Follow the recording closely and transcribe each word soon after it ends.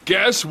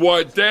Guess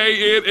what day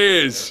it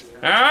is?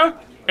 Huh?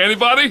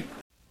 Anybody?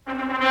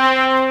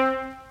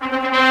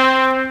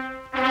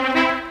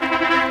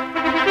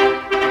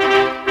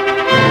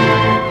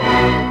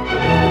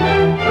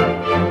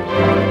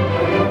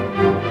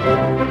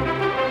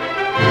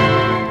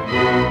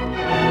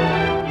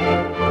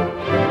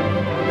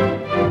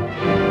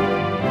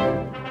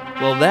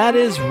 Well, that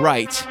is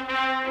right.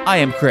 I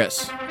am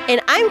Chris. And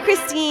I'm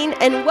Christine,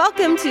 and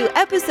welcome to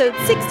episode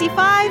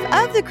 65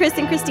 of the Chris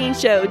and Christine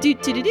Show.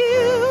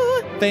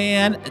 Do-do-do-do.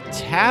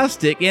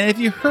 Fantastic. And if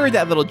you heard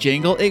that little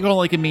jingle, it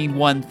only can mean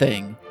one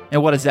thing.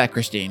 And what is that,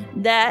 Christine?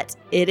 That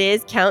it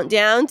is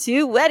countdown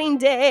to wedding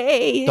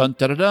day. Dun,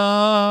 da, da,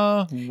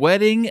 da.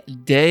 Wedding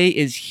day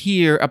is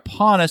here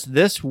upon us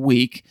this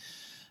week.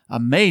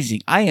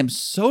 Amazing. I am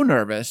so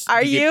nervous.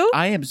 Are you?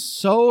 I am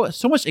so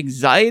much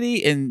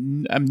anxiety,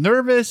 and I'm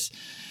nervous.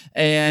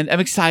 And I'm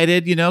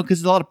excited, because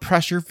there's a lot of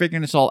pressure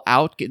figuring this all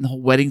out, getting the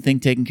whole wedding thing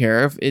taken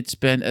care of. It's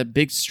been a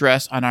big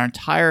stress on our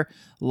entire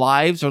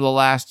lives over the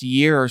last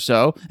year or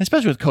so,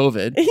 especially with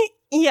COVID.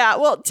 Yeah,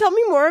 well, tell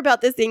me more about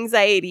this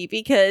anxiety,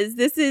 because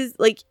this is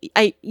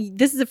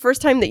this is the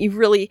first time that you've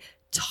really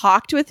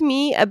talked with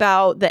me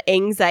about the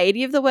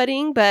anxiety of the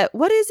wedding. But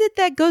what is it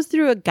that goes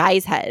through a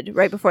guy's head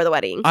right before the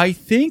wedding? I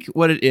think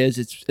what it is,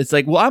 it's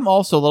like, well, I'm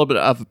also a little bit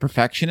of a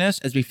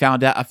perfectionist, as we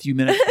found out a few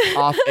minutes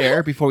off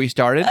air before we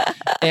started.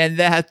 And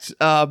that's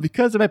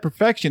because of my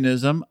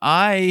perfectionism,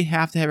 I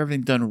have to have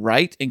everything done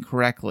right and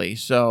correctly.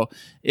 So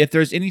if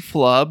there's any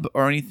flub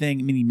or anything,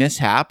 any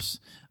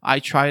mishaps, I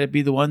try to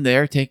be the one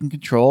there taking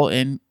control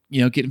and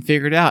getting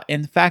figured out.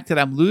 And the fact that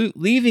I'm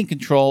leaving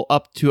control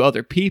up to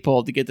other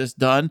people to get this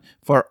done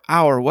for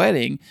our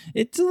wedding,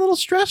 it's a little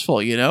stressful,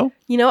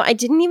 I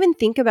didn't even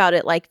think about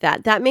it like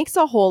that. That makes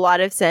a whole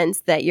lot of sense,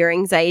 that your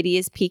anxiety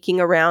is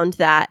peaking around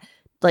that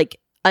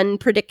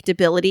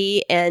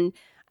unpredictability. And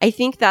I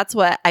think that's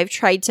what I've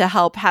tried to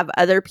help have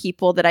other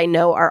people that I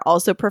know are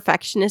also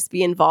perfectionists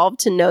be involved,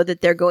 to know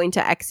that they're going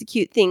to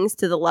execute things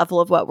to the level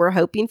of what we're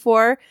hoping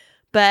for.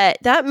 But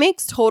that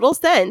makes total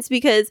sense,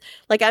 because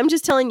I'm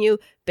just telling you,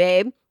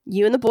 babe,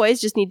 you and the boys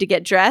just need to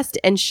get dressed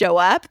and show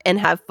up and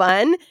have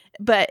fun.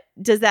 But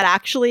does that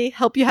actually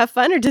help you have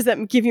fun, or does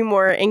that give you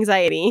more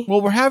anxiety?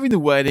 Well, we're having the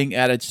wedding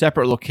at a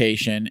separate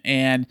location,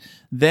 and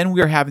then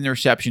we're having the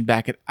reception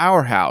back at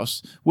our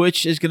house,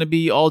 which is going to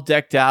be all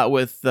decked out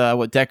with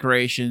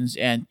decorations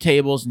and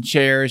tables and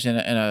chairs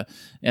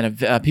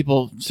and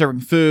people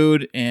serving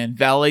food and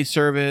valet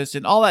service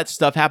and all that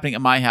stuff happening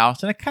at my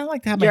house. And I kind of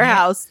like to have your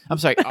house. I'm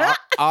sorry,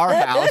 our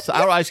house.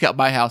 I always got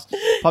my house,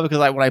 probably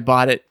because when I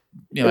bought it,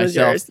 it was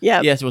myself. Yours.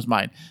 Yep. Yes, it was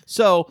mine.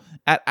 So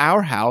at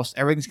our house,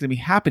 everything's going to be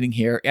happening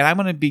here, and I'm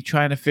going to be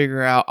trying to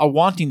figure out,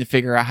 wanting to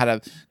figure out how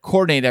to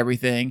coordinate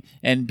everything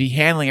and be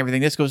handling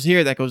everything. This goes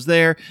here, that goes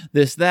there,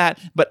 this, that.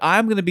 But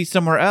I'm going to be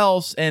somewhere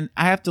else, and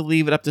I have to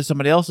leave it up to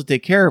somebody else to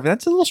take care of it.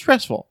 That's a little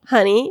stressful.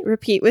 Honey,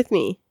 repeat with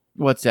me.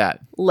 What's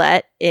that?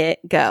 Let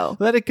it go.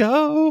 Let it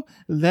go.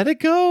 Let it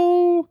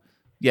go.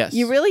 Yes.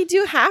 You really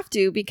do have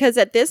to, because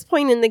at this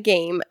point in the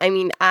game,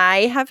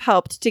 I have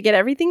helped to get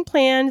everything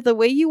planned the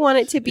way you want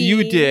it to be.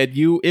 You did.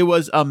 It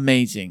was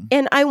amazing.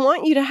 And I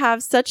want you to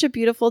have such a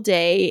beautiful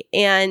day.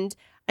 And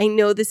I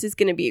know this is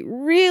going to be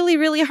really,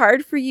 really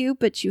hard for you,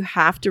 but you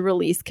have to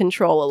release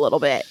control a little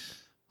bit.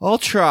 I'll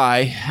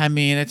try.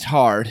 It's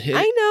hard. I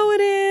know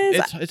it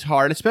is. It's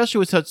hard, especially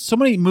with so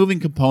many moving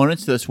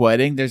components to this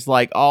wedding. There's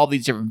all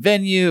these different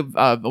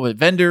with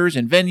vendors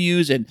and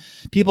venues and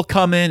people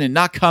coming and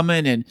not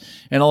coming and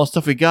all the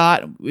stuff we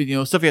got.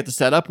 Stuff we have to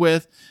set up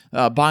with,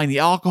 buying the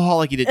alcohol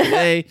like you did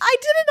today. I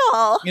did it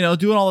all.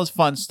 Doing all this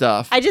fun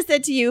stuff. I just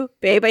said to you,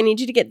 babe, I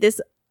need you to get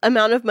this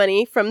amount of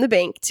money from the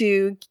bank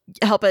to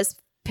help us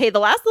pay the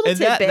last little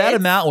tidbit. That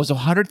amount was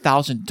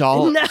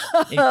 $100,000 in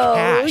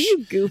cash.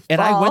 You goofball.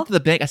 And I went to the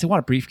bank. I said, I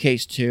want a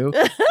briefcase too.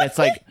 It's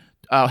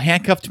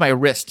handcuffed to my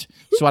wrist.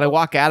 So when I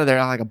walk out of there,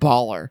 I'm like a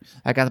baller.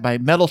 I got my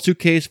metal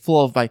suitcase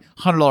full of my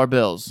 $100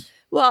 bills.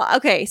 Well,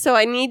 okay. So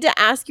I need to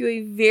ask you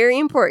a very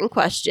important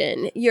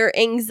question. Your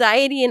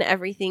anxiety and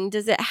everything,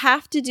 does it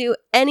have to do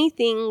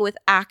anything with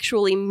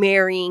actually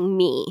marrying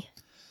me?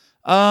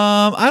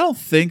 I don't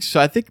think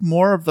so. I think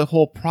more of the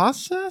whole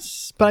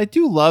process, but I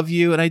do love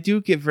you and I do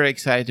get very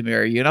excited to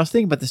marry you. And I was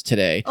thinking about this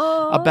today,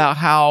 about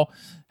how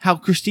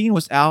Christine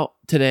was out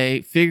today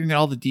figuring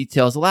out all the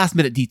details, the last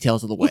minute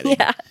details of the wedding,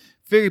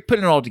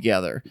 putting it all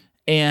together.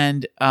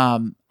 And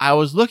I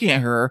was looking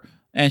at her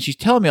and she's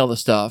telling me all this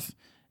stuff.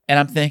 And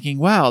I'm thinking,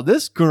 wow,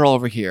 this girl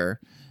over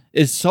here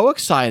is so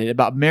excited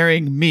about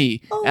marrying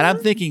me. And I'm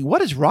thinking,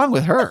 what is wrong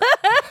with her?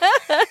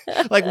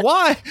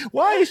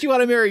 Why does she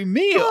want to marry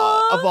me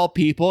of all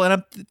people?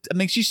 And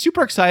she's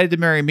super excited to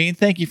marry me, and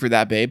thank you for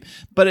that, babe.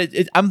 But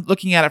I'm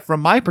looking at it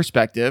from my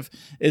perspective,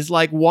 is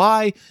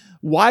why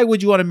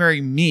would you want to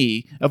marry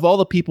me of all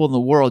the people in the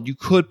world you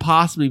could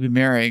possibly be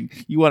marrying?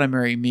 You want to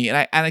marry me,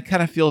 and I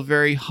kind of feel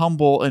very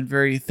humble and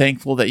very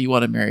thankful that you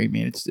want to marry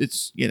me.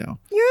 It's You're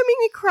making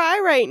me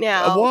cry right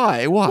now.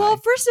 Why? Well,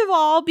 first of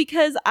all,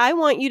 because I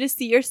want you to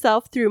see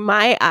yourself through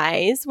my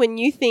eyes when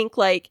you think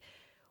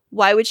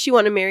why would she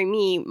want to marry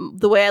me?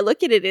 The way I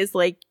look at it is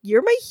like,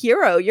 you're my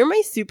hero. You're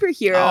my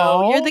superhero.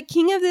 Aw. You're the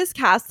king of this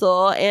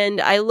castle.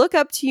 And I look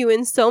up to you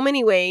in so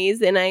many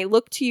ways. And I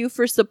look to you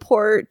for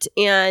support.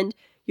 And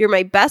you're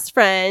my best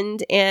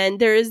friend. And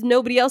there is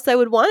nobody else I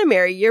would want to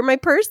marry. You're my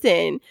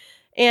person.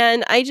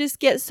 And I just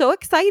get so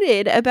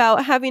excited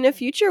about having a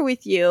future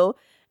with you.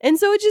 And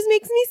so it just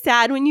makes me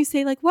sad when you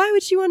say, like, why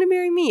would she want to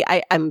marry me?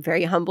 I'm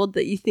very humbled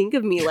that you think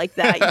of me like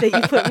that, that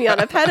you put me on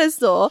a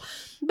pedestal.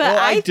 But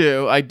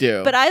well, I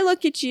do. But I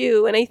look at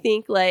you and I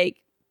think,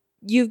 like,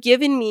 you've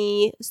given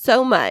me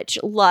so much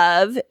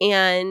love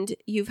and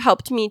you've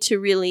helped me to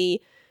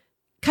really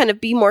kind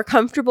of be more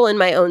comfortable in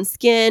my own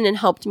skin and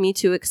helped me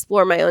to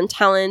explore my own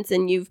talents.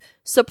 And you've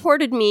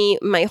supported me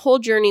my whole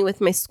journey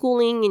with my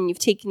schooling, and you've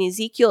taken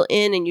Ezekiel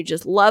in and you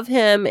just love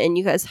him, and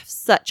you guys have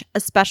such a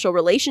special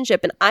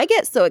relationship. And I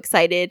get so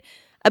excited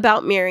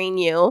about marrying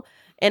you.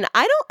 And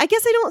I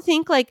guess I don't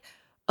think like,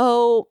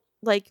 oh,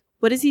 like,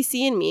 what does he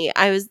see in me?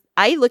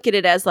 I look at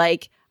it as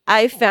like,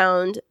 I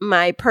found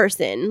my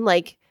person,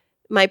 like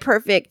my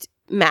perfect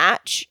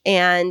match.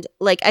 And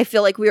like, I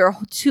feel like we were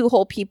two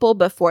whole people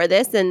before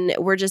this, and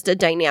we're just a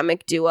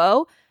dynamic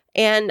duo.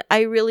 And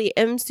I really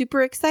am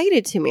super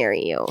excited to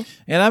marry you.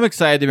 And I'm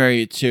excited to marry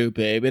you too,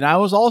 babe. And I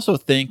was also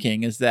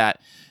thinking is that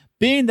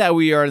being that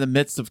we are in the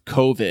midst of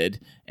COVID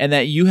and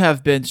that you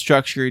have been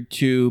structured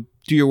to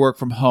do your work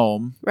from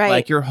home, right?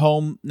 Like you're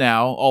home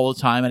now all the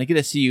time, and I get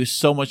to see you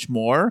so much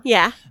more.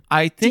 Yeah.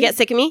 I think Do you get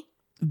sick of me?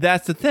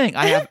 That's the thing.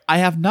 I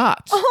have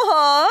not.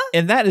 Aww.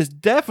 And that is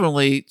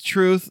definitely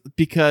truth,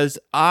 because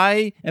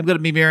I am going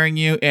to be marrying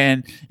you.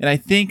 And I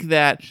think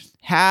that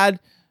had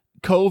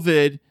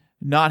COVID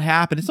not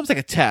happened, it's almost like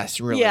a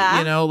test, really. Yeah.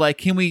 You know, like,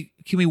 can we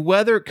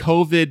weather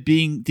COVID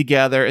being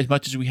together as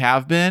much as we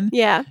have been?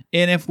 Yeah.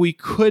 And if we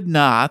could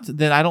not,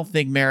 then I don't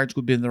think marriage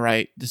would be the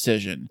right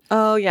decision.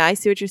 Oh, yeah. I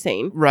see what you're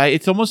saying. Right.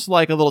 It's almost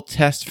like a little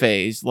test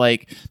phase,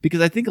 like,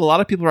 because I think a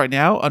lot of people right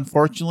now,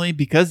 unfortunately,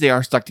 because they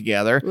are stuck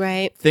together,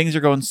 Right. things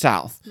are going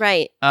south.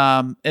 Right.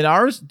 And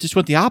ours just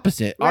went the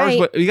opposite.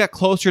 Right. We got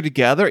closer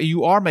together.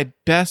 You are my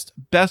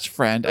best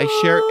friend. I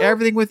share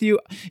everything with you.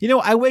 You know,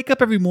 I wake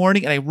up every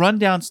morning and I run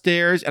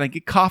downstairs and I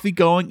get coffee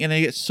going and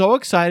I get so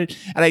excited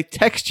and I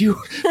text you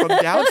from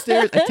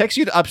downstairs. I text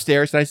you to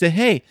upstairs and I say,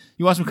 hey,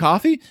 you want some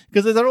coffee?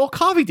 Because it's our old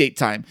coffee date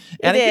time.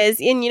 And It is.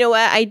 And you know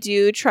what? I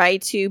do try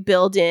to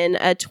build in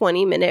a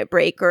 20-minute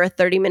break or a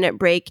 30-minute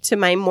break to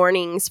my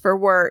mornings for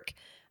work.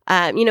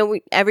 You know,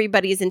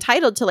 everybody's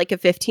entitled to like a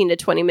 15 to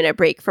 20-minute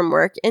break from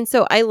work. And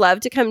so I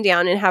love to come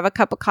down and have a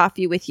cup of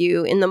coffee with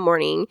you in the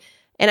morning.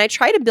 And I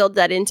try to build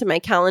that into my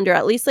calendar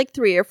at least like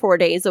 3 or 4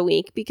 days a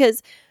week,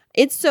 because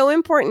it's so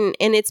important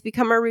and it's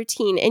become a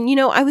routine. And, you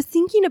know, I was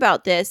thinking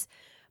about this.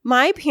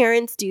 My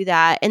parents do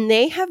that, and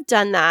they have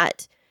done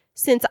that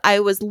since I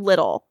was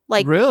little.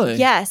 Like, really?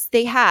 Yes,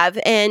 they have.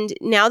 And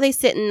now they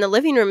sit in the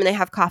living room and they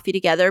have coffee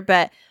together.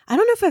 But I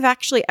don't know if I've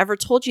actually ever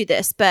told you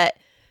this, but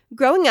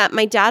growing up,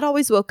 my dad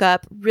always woke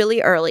up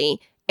really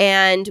early.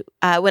 And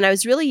when I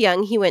was really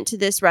young, he went to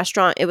this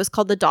restaurant. It was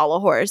called the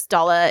Dala Horse.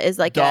 Dala is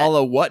like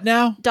Dala what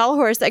now? Dala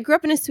Horse. I grew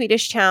up in a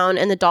Swedish town,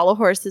 and the Dala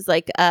Horse is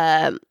like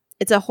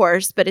it's a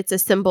horse, but it's a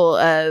symbol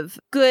of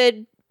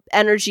good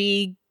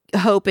energy,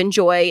 hope, and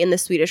joy in the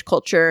Swedish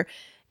culture.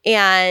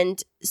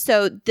 And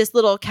so this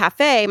little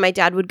cafe my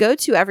dad would go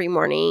to every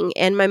morning,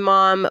 and my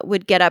mom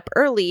would get up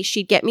early.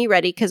 She'd get me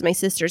ready because my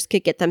sisters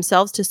could get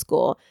themselves to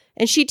school.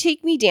 And she'd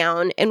take me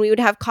down and we would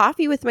have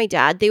coffee with my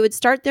dad. They would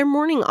start their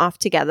morning off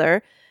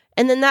together.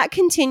 And then that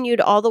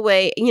continued all the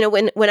way, you know,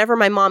 whenever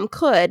my mom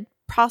could,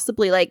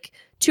 possibly like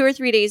 2 or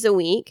 3 days a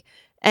week.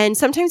 And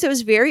sometimes it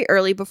was very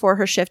early before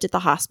her shift at the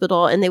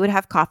hospital, and they would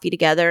have coffee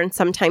together. And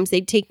sometimes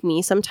they'd take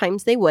me,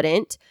 sometimes they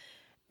wouldn't.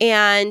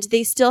 And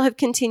they still have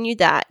continued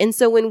that. And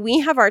so when we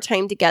have our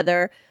time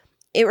together,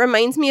 it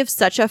reminds me of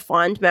such a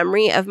fond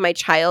memory of my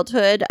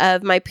childhood,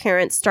 of my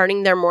parents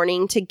starting their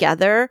morning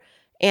together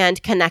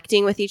and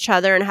connecting with each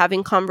other and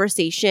having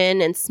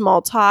conversation and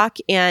small talk.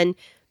 And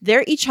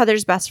they're each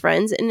other's best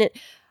friends. And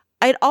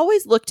I'd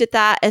always looked at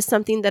that as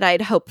something that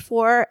I'd hoped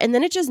for. And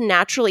then it just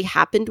naturally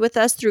happened with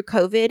us through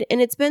COVID.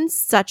 And it's been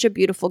such a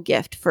beautiful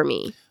gift for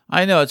me.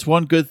 I know it's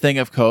one good thing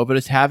of COVID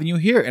is having you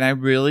here. And I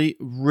really,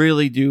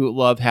 really do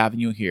love having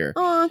you here.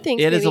 Oh,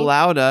 thanks. It has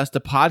allowed us to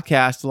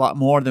podcast a lot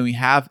more than we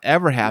have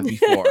ever had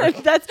before.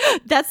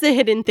 That's the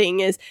hidden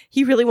thing, is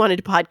he really wanted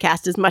to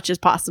podcast as much as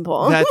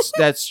possible.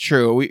 That's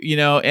true.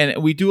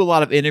 And we do a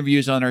lot of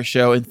interviews on our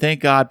show, and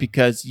thank God,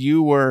 because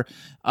you were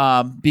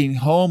being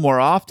home more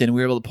often,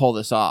 we were able to pull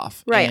this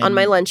off. Right, and on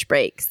my lunch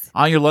breaks.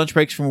 On your lunch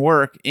breaks from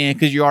work, and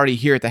because you're already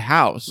here at the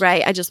house.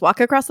 Right, I just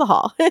walk across the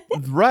hall.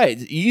 Right,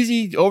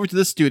 easy over to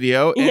the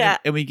studio,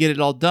 and we get it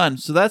all done.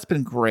 So that's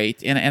been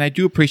great, and I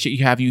do appreciate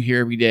you having you here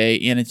every day,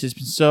 and it's just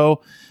been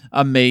so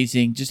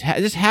amazing. Just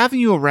having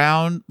you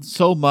around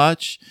so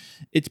much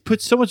it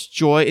puts so much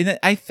joy, and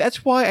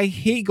that's why I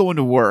hate going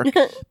to work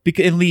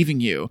and leaving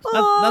you.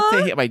 Not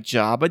that I hate my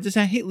job, but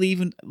I hate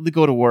leaving to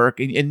go to work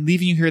and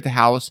leaving you here at the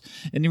house,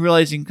 and you're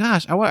realizing,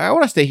 gosh, I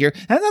want to stay here,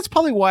 and that's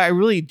probably why I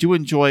really do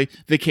enjoy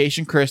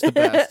Vacation Chris the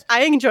best.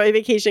 I enjoy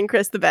Vacation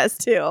Chris the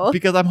best too,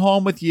 because I'm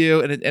home with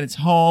you, and it's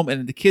home,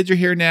 and the kids are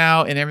here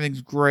now, and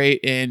everything's great,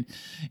 and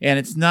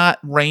it's not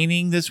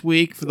raining this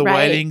week for the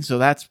wedding, so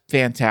that's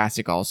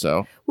fantastic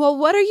also. Well,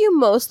 what are you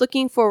most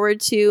looking forward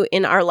to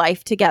in our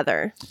life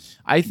together?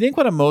 I think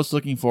what I'm most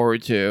looking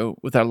forward to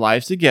with our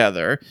lives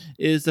together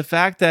is the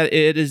fact that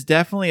it is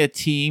definitely a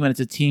team, and it's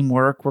a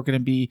teamwork. We're going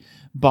to be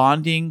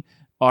bonding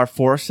our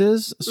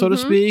forces, so to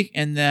speak,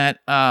 and that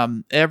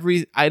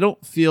I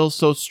don't feel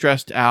so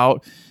stressed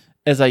out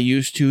as I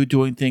used to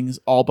doing things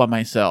all by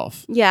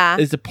myself. Yeah.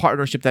 It's a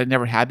partnership that I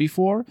never had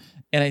before.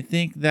 And I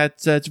think that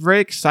it's very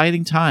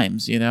exciting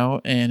times, and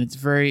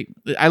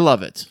I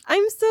love it.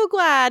 I'm so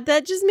glad.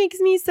 That just makes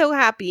me so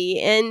happy.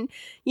 And,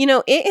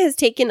 it has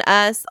taken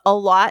us a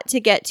lot to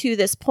get to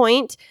this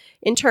point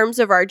in terms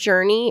of our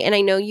journey. And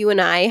I know you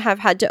and I have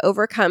had to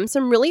overcome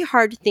some really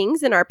hard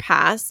things in our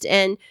past.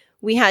 And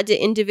we had to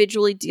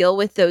individually deal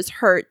with those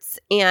hurts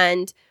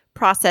and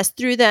process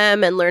through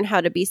them and learn how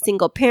to be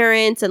single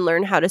parents and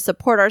learn how to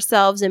support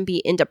ourselves and be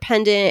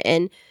independent.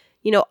 And,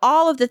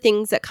 all of the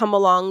things that come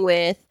along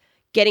with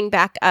getting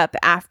back up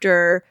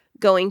after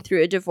going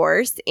through a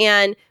divorce.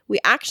 And we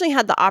actually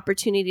had the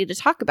opportunity to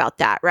talk about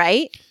that,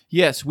 right?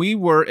 Yes, we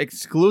were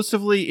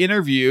exclusively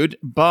interviewed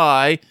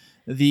by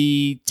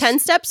the 10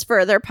 Steps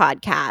Further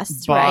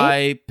podcast,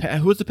 right?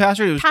 Who's the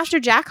pastor? It was Pastor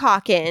Jack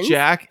Hawkins.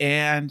 Jack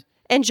and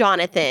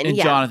Jonathan.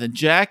 Jonathan.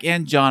 Jack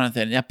and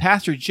Jonathan. Now,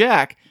 Pastor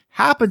Jack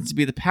happens to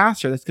be the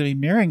pastor that's going to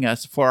be marrying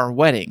us for our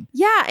wedding.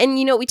 Yeah, and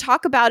we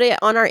talk about it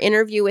on our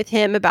interview with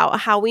him about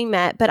how we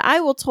met, but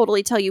I will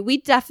totally tell you, we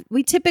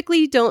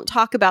typically don't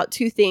talk about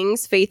two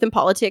things, faith and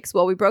politics.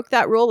 Well, we broke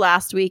that rule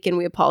last week, and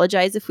we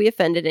apologize if we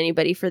offended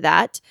anybody for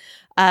that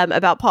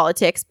about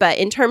politics. But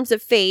in terms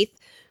of faith,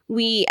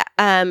 we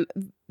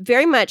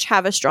very much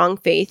have a strong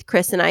faith,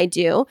 Chris and I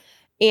do,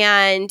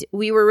 and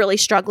we were really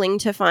struggling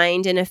to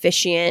find an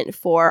officiant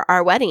for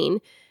our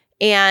wedding.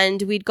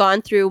 And we'd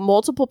gone through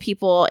multiple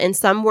people, and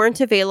some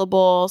weren't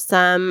available,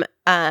 some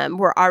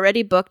were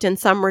already booked, and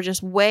some were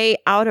just way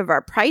out of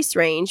our price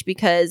range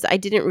because I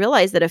didn't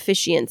realize that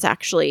officiants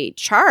actually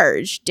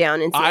charge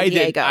down in San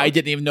Diego. I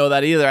didn't even know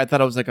that either. I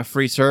thought it was like a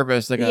free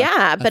service, like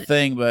a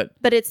thing,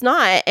 but it's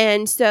not.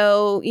 And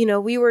so,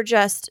 we were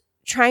just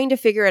trying to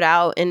figure it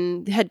out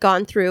and had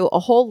gone through a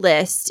whole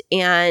list,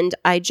 and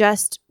I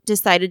just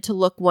decided to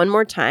look one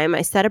more time.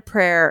 I said a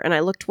prayer, and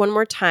I looked one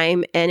more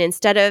time, and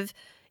instead of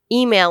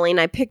emailing,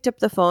 I picked up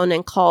the phone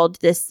and called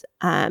this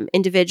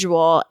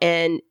individual,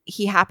 and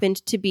he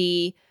happened to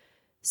be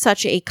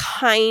such a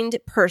kind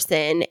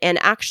person and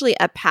actually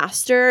a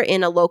pastor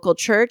in a local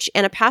church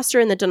and a pastor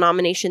in the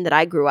denomination that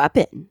I grew up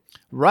in.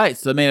 Right.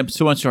 So it made it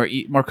so much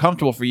more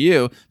comfortable for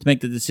you to make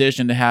the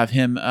decision to have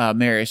him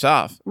marry us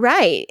off.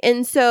 Right.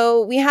 And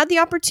so we had the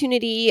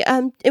opportunity.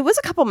 It was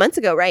a couple months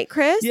ago, right,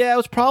 Chris? Yeah, it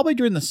was probably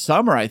during the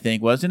summer, I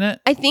think, wasn't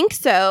it? I think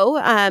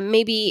so.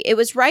 Maybe it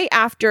was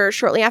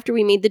shortly after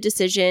we made the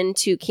decision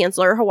to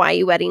cancel our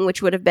Hawaii wedding,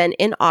 which would have been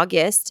in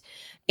August.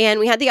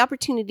 And we had the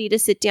opportunity to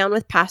sit down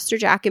with Pastor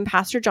Jack and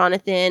Pastor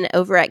Jonathan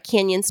over at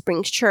Canyon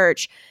Springs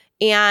Church.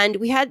 And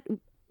we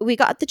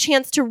got the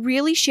chance to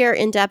really share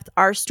in depth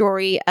our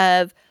story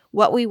of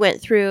what we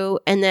went through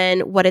and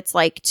then what it's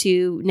like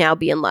to now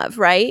be in love,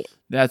 right?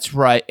 That's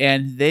right.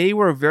 And they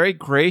were very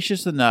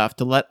gracious enough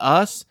to let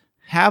us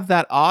have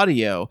that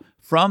audio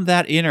from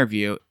that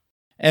interview.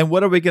 And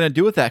what are we going to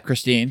do with that,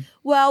 Christine?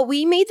 Well,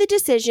 we made the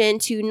decision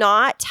to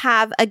not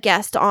have a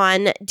guest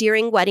on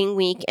during wedding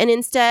week. And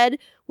instead,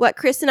 what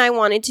Chris and I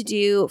wanted to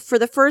do for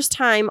the first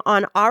time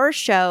on our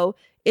show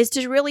is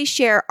to really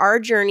share our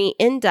journey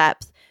in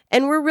depth.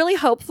 And we're really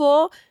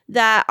hopeful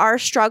that our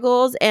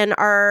struggles and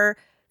our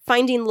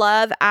finding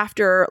love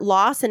after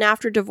loss and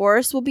after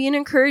divorce will be an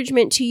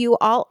encouragement to you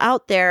all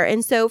out there.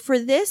 And so for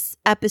this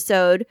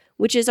episode,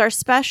 which is our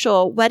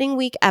special wedding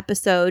week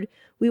episode,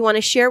 we want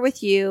to share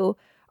with you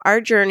our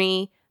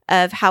journey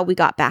of how we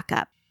got back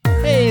up.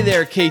 Hey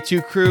there,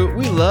 K2 crew.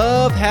 We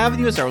love having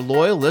you as our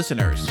loyal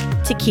listeners.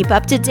 To keep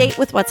up to date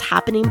with what's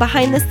happening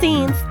behind the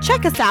scenes,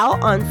 check us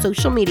out on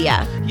social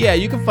media. Yeah,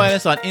 you can find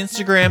us on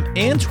Instagram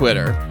and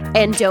Twitter.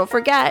 And don't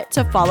forget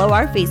to follow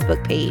our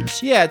Facebook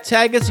page. Yeah,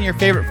 tag us in your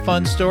favorite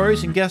fun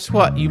stories, and guess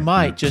what? You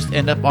might just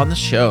end up on the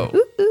show.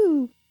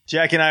 Ooh.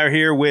 Jack and I are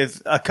here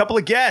with a couple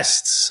of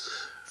guests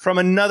from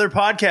another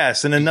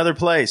podcast in another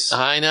place.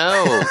 I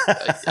know.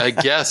 A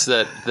guest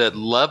that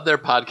loved their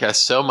podcast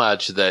so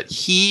much that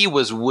he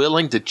was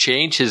willing to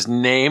change his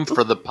name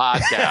for the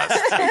podcast.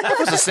 You're not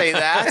supposed to say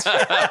that.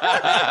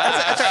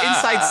 That's our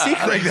inside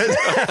secret.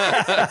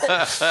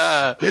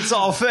 It's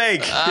all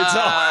fake.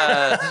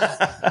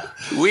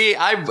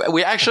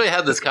 We actually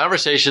had this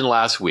conversation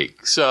last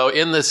week. So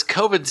in this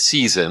COVID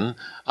season,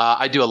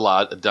 I do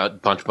a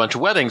bunch of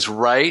weddings,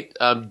 right?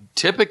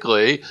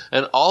 Typically,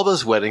 and all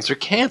those weddings are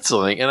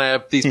canceling. and I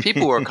have these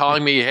people who are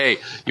calling me, hey,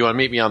 you want to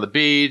meet me on the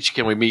beach?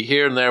 Can we meet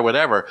here and there,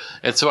 whatever?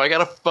 And so I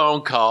got a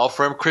phone call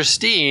from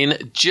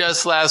Christine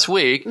just last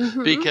week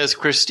because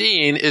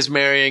Christine is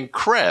marrying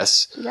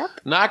Chris. Yep.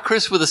 Not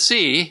Chris with a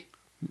C.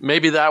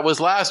 Maybe that was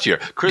last year.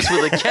 Chris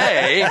with a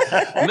K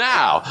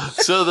now,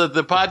 so that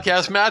the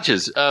podcast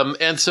matches.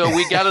 And so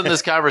we got in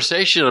this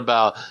conversation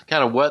about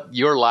kind of what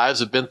your lives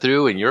have been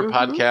through and your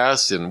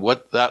podcast and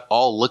what that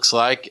all looks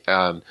like.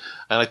 And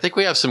I think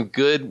we have some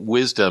good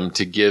wisdom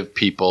to give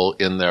people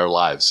in their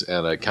lives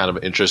and a kind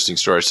of interesting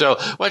story. So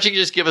why don't you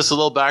just give us a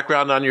little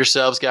background on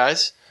yourselves,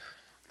 guys?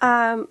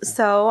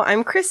 So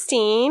I'm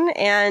Christine,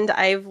 and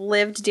I've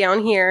lived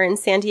down here in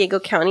San Diego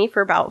County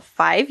for about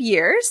 5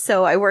 years.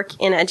 So I work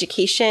in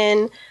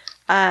education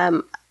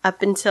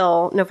up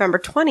until November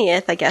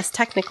 20th, I guess,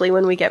 technically,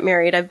 when we get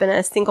married. I've been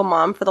a single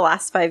mom for the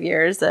last 5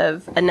 years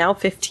of a now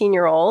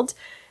 15-year-old.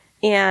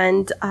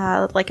 And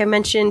like I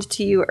mentioned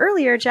to you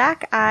earlier,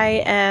 Jack,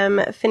 I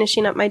am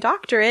finishing up my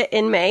doctorate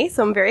in May,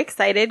 so I'm very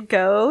excited.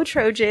 Go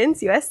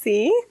Trojans,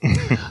 USC.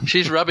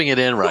 She's rubbing it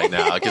in right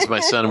now because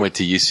my son went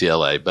to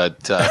UCLA,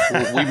 but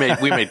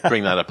we may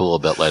bring that up a little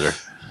bit later.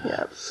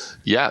 Yep.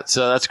 Yeah,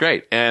 so that's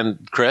great.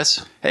 And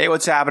Chris? Hey,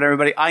 what's happening,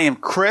 everybody? I am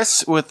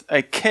Chris with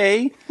a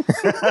K of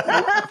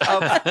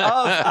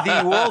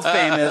the world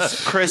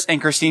famous Chris and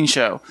Christine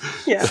show.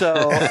 Yeah.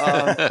 So,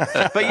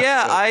 but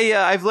yeah,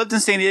 I've lived in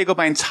San Diego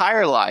my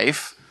entire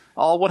life,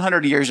 all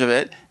 100 years of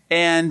it,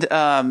 and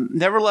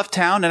never left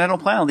town, and I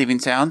don't plan on leaving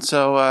town.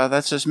 So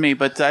that's just me.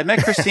 But I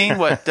met Christine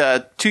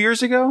 2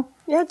 years ago.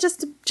 Yeah,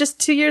 just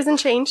 2 years and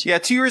change. Yeah,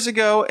 2 years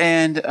ago,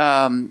 and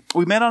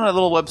we met on a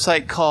little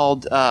website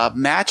called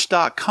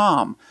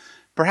Match.com.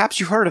 Perhaps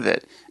you've heard of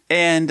it.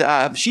 And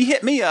she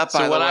hit me up,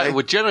 by the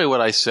way. Generally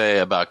what I say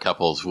about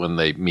couples when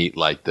they meet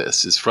like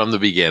this is from the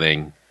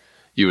beginning,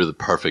 you were the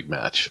perfect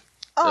match.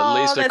 Oh,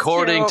 At least that's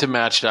according true. to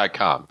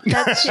Match.com.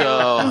 That's true.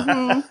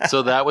 So,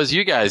 so that was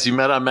you guys. You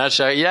met on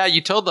Match.com. Yeah,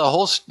 you told the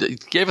whole,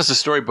 gave us a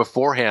story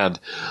beforehand.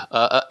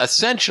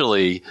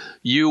 Essentially,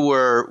 you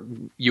were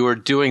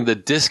doing the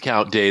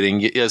discount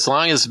dating. As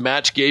long as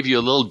Match gave you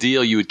a little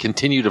deal, you would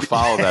continue to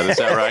follow that. Is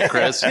that right,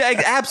 Chris?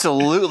 Yeah,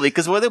 absolutely.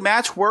 Because the way the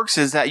Match works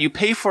is that you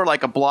pay for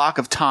like a block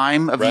of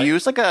time of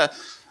use, like a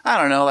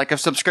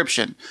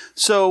subscription.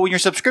 So when your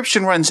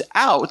subscription runs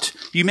out,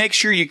 you make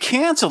sure you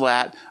cancel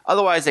that.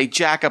 Otherwise, they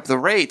jack up the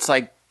rates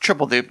like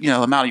triple the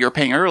amount you were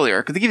paying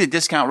earlier because they give you a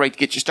discount rate to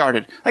get you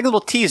started, like a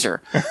little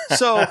teaser.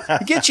 So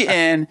get you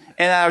in,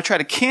 and I would try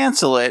to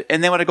cancel it.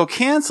 And then when I go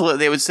cancel it,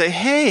 they would say,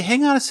 "Hey,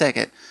 hang on a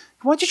second.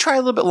 Why don't you try a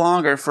little bit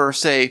longer for,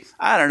 say,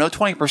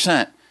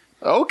 20%?"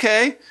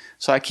 Okay.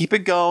 So I keep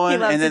it going. He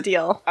loves and then a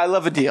deal. I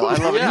love a deal. I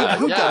love it.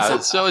 Who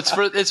doesn't? So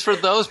it's for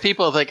those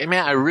people like,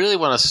 man, I really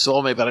want a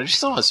soulmate, but I just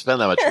don't want to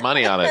spend that much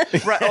money on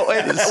it. Right.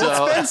 Oh,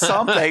 So- spend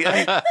something.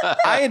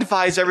 I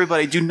advise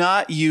everybody, do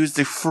not use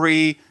the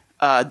free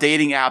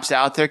dating apps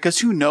out there because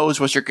who knows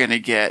what you're going to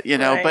get,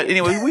 Right. But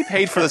anyway, we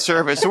paid for the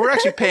service. So we're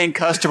actually paying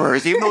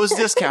customers. Even though it was a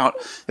discount,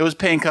 it was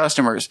paying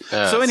customers.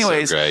 Yeah, So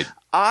anyways, so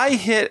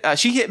great.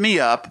 she hit me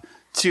up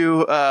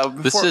to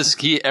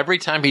Every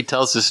time he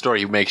tells this story,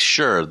 he makes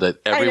sure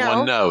that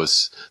everyone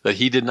knows that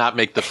he did not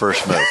make the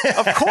first move.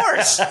 Of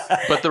course.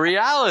 But the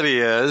reality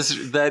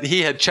is that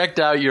he had checked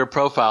out your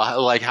profile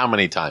like how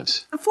many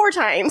times? 4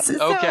 times.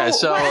 Okay,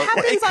 so- what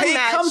happens on It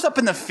Match? comes up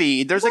in the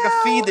feed. There's like a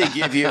feed they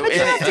give you. But you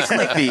have It's in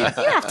the feed.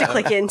 You have to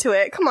click into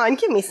it. Come on,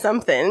 give me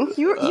something.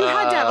 You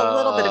had to have a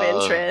little bit of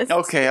interest.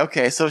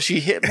 Okay. So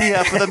she hit me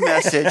up with a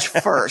message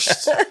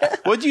first.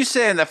 What did you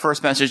say in that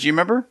first message? Do you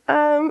remember?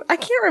 I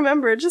can't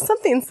remember. Just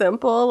something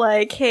simple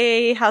like,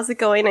 "Hey, how's it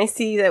going? I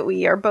see that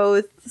we are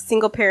both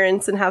single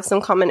parents and have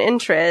some common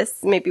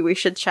interests. Maybe we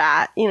should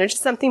chat."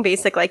 Just something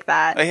basic like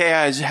that.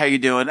 Hey, how you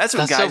doing? That's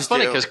what That's guys so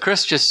funny do. because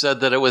Chris just said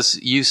that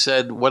you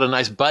said what a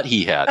nice butt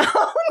he had.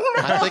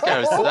 I think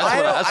that's what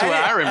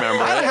I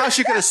remember. I don't know how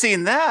she could have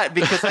seen that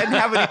because I didn't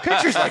have any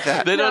pictures like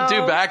that. They don't do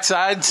No.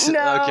 backsides?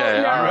 No,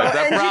 Okay, no. all right.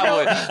 And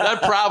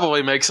That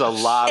probably makes a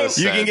lot of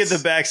sense. You can get the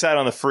backside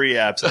on the free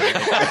apps. Yes,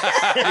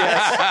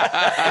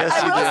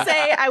 I you will did.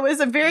 say I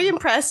was very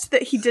impressed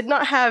that he did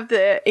not have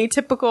the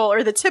atypical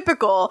or the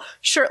typical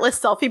shirtless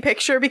selfie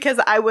picture because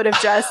I would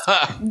have just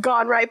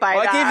gone right by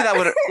Well, I that. gave you that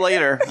one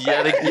later.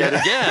 Yet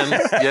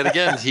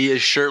again, he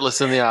is shirtless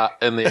in the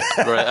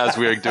as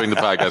we are doing the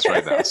podcast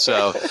right now.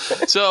 So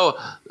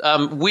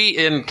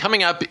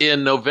coming up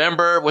in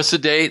November. What's the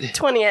date?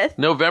 20th.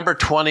 November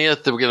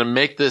 20th. We're going to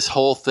make this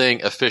whole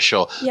thing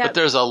official. Yep. But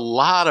there's a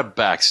lot of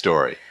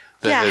backstory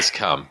that Yeah, has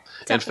come. In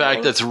definitely.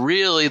 fact, that's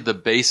really the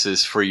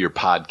basis for your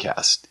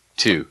podcast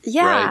too.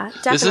 Yeah, right?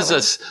 definitely.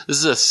 This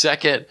is a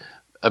second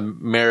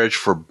marriage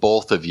for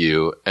both of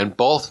you, and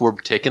both were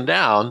taken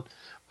down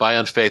by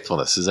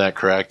unfaithfulness. Is that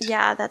correct?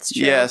 Yeah, that's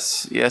true.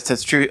 Yes,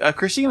 that's true.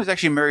 Christine was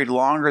actually married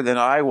longer than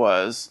I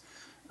was.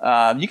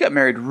 You got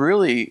married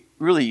really,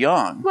 really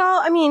young.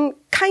 Well, I mean,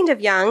 kind of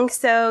young.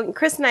 So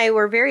Chris and I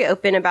were very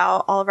open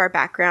about all of our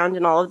background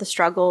and all of the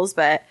struggles,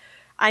 but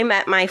I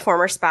met my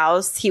former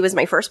spouse. He was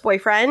my first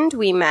boyfriend.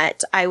 We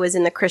met, I was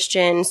in the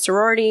Christian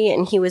sorority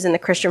and he was in the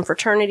Christian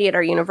fraternity at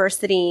our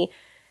university.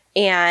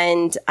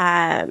 And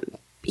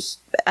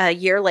a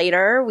year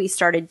later, we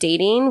started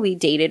dating. We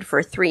dated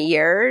for 3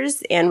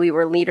 years, and we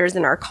were leaders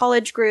in our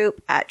college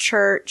group at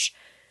church.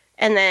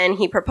 And then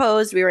he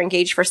proposed. We were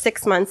engaged for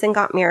 6 months and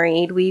got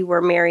married. We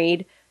were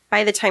married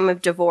by the time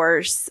of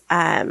divorce,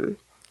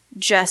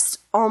 just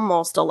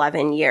almost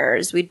 11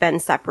 years. We'd been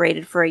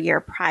separated for a year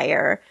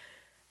prior.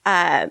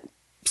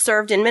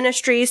 Served in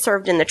ministry,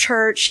 served in the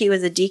church. He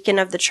was a deacon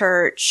of the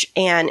church,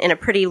 and in a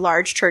pretty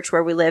large church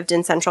where we lived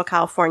in Central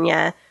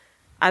California.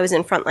 I was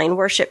in frontline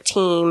worship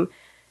team,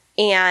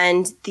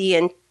 and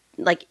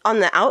on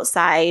the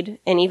outside,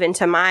 and even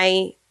to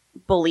my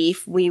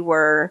belief, we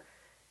were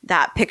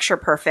that picture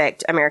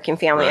perfect American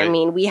family. Right. I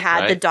mean, we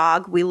had the Right.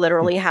 dog. We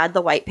literally had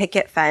the white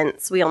picket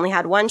fence. We only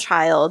had one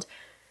child.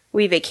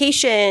 We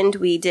vacationed.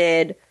 We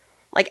did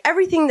like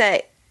everything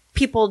that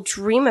people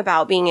dream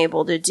about being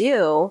able to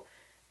do.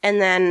 And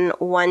then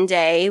one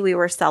day we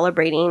were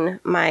celebrating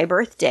my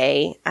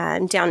birthday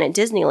down at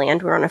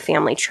Disneyland. We were on a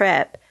family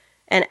trip,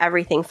 and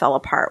everything fell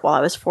apart while I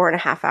was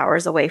 4.5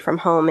 hours away from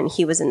home, and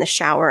he was in the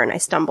shower, and I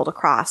stumbled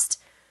across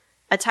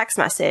a text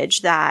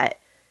message that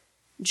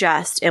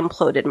just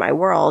imploded my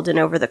world. And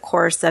over the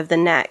course of the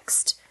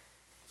next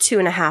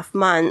 2.5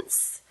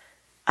 months,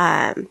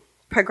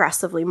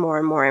 progressively more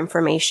and more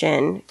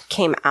information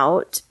came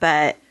out.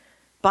 But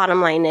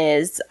bottom line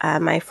is,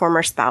 my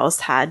former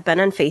spouse had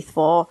been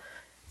unfaithful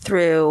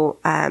through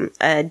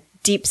a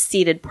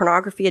deep-seated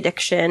pornography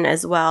addiction,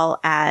 as well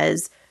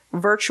as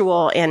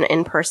virtual and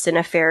in-person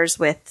affairs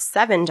with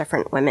 7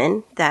 different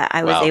women that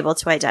I was Wow. able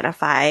to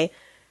identify.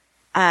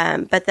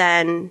 But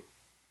then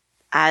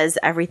as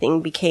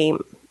everything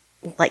came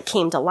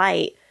to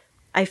light,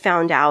 I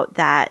found out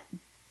that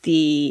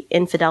the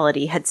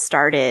infidelity had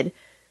started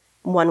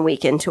 1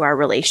 week into our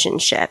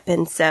relationship.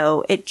 And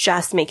so it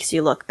just makes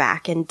you look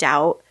back and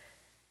doubt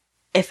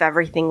if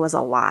everything was a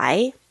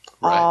lie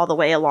all the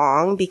way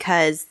along,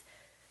 because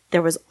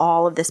there was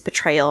all of this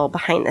betrayal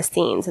behind the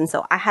scenes. And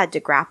so I had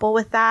to grapple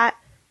with that.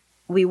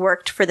 We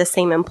worked for the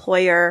same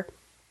employer.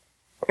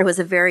 It was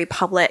a very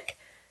public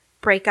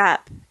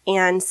breakup.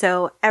 And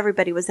so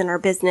everybody was in our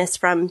business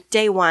from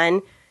day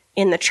one.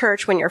 In the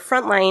church, when you're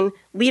frontline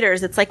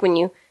leaders, it's like when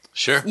you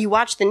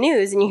watch the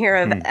news and you hear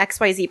of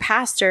XYZ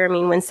pastor. I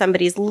mean, when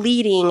somebody's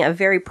leading a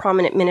very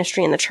prominent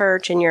ministry in the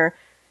church and you're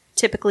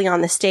typically on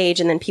the stage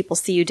and then people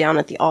see you down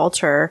at the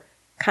altar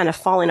kind of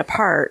falling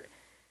apart,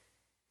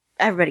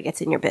 everybody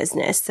gets in your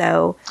business.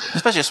 So,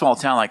 especially a small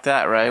town like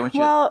that, right?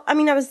 Well, I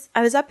mean, I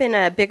was up in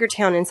a bigger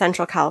town in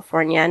Central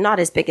California, not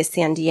as big as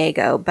San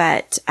Diego,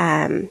 but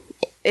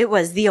it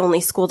was the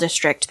only school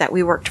district that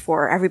we worked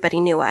for. Everybody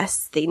knew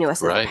us. They knew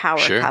us as a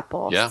power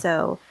couple. Yeah.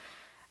 So,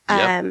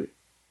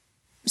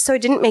 so I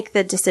didn't make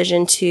the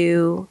decision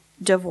to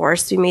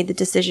divorce. We made the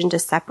decision to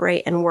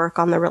separate and work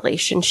on the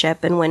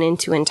relationship, and went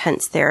into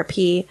intense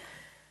therapy.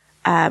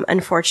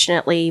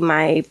 Unfortunately,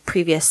 my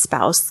previous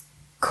spouse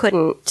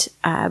couldn't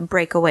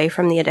break away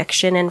from the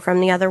addiction and from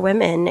the other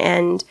women.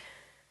 And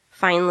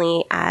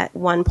finally, at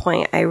one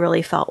point, I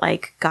really felt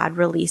like God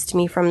released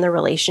me from the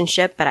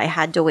relationship, but I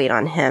had to wait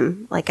on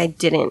him. Like, I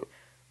didn't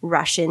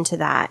rush into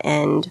that,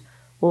 and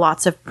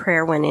lots of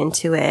prayer went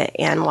into it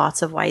and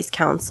lots of wise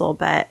counsel.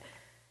 But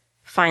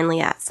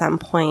finally, at some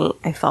point,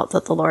 I felt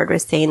that the Lord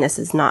was saying, this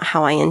is not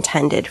how I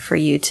intended for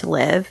you to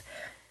live.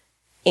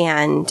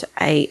 And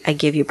I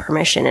give you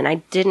permission. And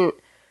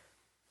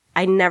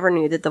I never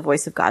knew that the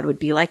voice of God would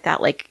be like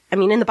that. Like, I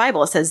mean, in the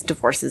Bible, it says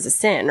divorce is a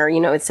sin, or,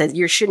 it says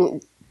you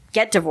shouldn't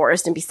get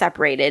divorced and be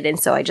separated. And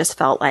so I just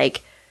felt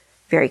like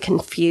very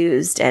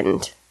confused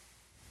and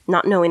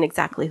not knowing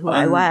exactly who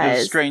I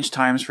was. Strange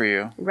times for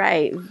you.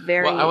 Right.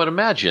 Very. Well, I would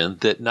imagine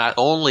that not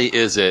only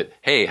is it,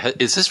 hey,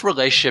 is this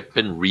relationship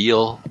been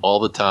real all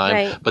the time,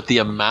 Right. but the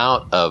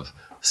amount of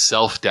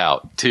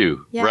self-doubt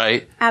too, Yeah,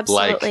 right?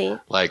 absolutely.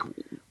 Like,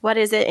 what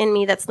is it in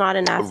me that's not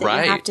enough? That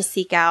Right. you have to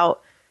seek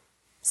out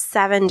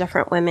 7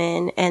 different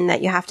women, and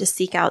that you have to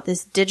seek out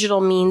this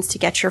digital means to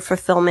get your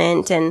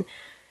fulfillment. And,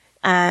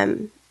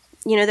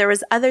 there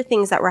was other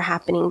things that were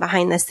happening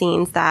behind the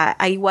scenes that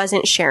I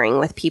wasn't sharing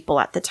with people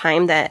at the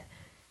time that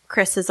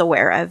Chris is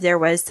aware of. There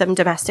was some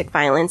domestic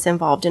violence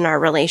involved in our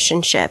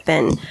relationship,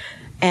 and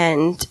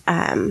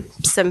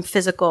some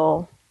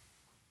physical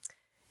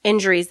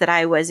injuries that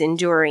I was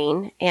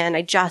enduring. And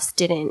I just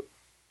didn't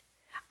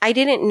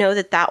know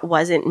that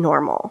wasn't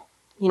normal.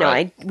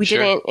 Right. We Sure.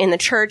 didn't, in the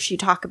church, you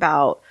talk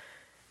about,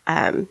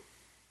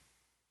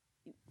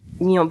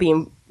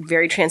 being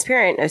very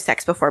transparent, no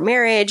sex before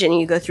marriage, and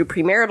you go through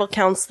premarital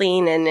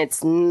counseling, and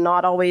it's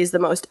not always the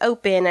most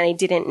open. And I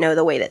didn't know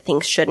the way that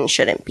things should and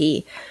shouldn't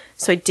be.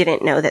 So I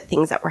didn't know that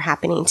things that were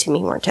happening to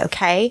me weren't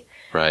okay.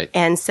 right.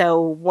 And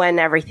so when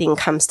everything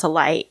comes to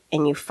light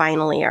and you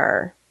finally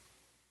are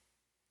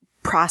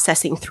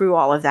processing through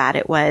all of that,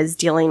 it was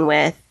dealing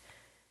with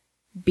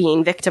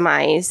being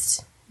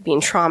victimized,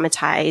 being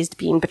traumatized,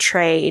 being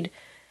betrayed.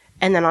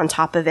 And then on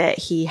top of it,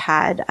 he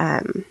had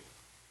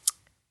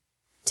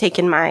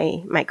taken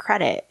my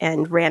credit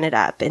and ran it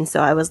up. And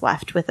so I was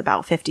left with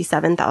about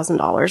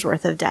 $57,000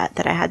 worth of debt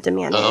that I had to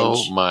manage.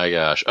 Oh my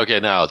gosh. Okay.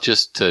 Now,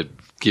 just to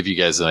give you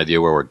guys an idea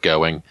where we're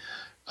going,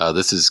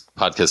 this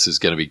podcast is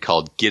going to be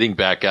called Getting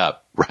Back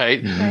Up,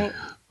 right? Right.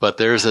 But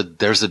there's a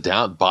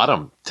down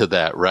bottom to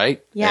that,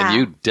 right? Yeah. And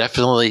you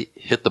definitely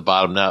hit the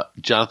bottom. Now,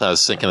 Jonathan, I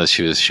was thinking as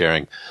she was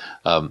sharing,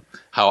 how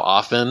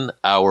often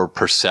our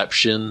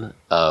perception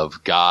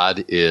of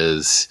God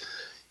is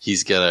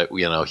he's gonna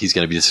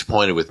be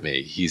disappointed with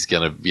me. He's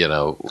gonna,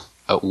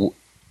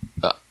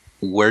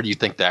 where do you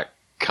think that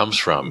comes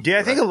from? Yeah,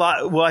 I think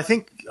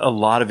a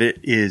lot of it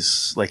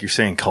is, like you're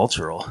saying,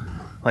 cultural.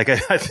 Like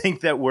I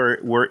think that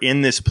we're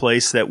in this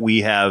place that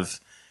we have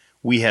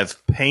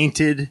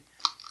painted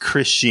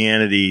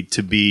Christianity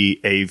to be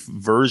a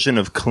version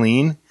of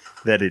clean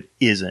that it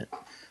isn't.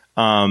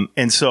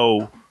 And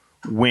so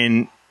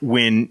when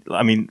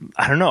I mean,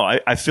 I don't know,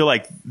 I feel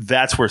like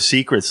that's where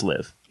secrets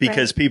live,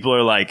 because people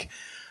are like,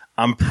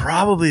 I'm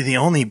probably the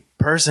only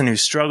person who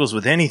struggles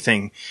with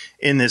anything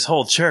in this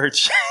whole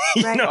church,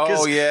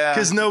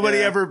 because nobody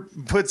ever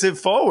puts it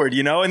forward,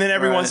 and then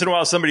every once in a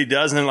while somebody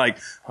does, and they're like,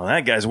 "Oh,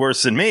 that guy's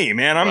worse than me,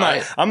 man.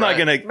 I'm not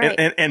gonna."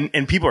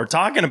 And people are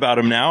talking about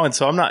him now, and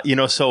so I'm not,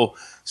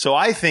 So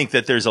I think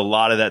that there's a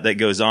lot of that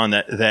goes on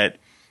that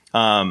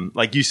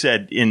like you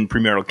said in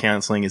premarital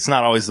counseling, it's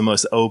not always the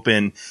most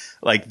open.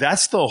 Like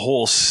that's the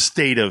whole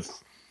state of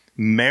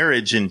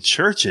marriage in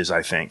churches,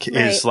 I think,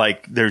 is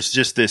like there's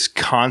just this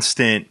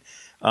constant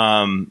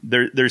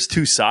there's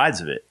two sides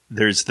of it.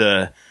 There's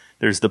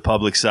the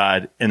public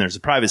side and there's the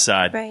private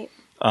side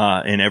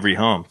in every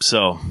home.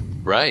 So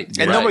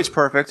and nobody's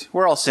perfect.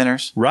 We're all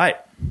sinners. Right.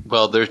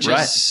 Well, there's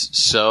just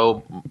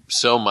so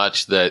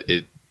much that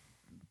it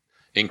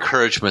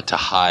encouragement to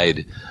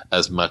hide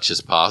as much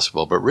as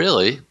possible, but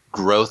really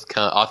growth,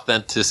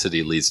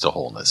 authenticity leads to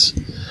wholeness.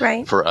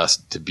 Right. For us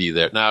to be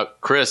there. Now,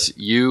 Chris,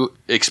 you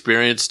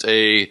experienced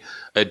a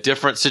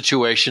different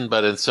situation,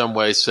 but in some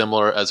ways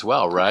similar as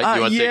well, right?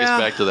 You want to take us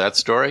back to that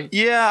story?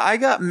 Yeah, I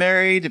got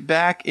married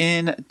back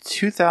in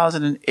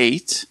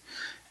 2008,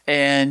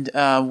 and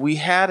we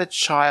had a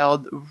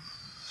child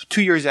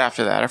 2 years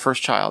after that, our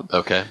first child.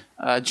 Okay.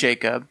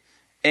 Jacob.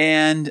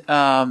 And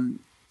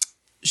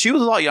she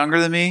was a lot younger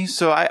than me,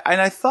 so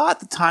I thought at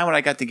the time when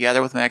I got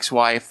together with my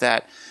ex-wife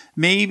that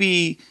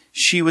maybe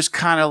she was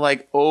kind of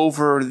like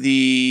over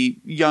the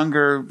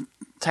younger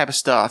type of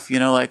stuff,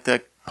 like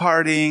the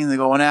partying, the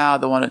going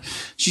out,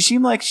 she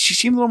seemed a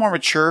little more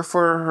mature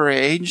for her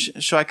age.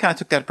 So I kind of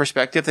took that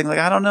perspective, thinking like,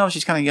 I don't know,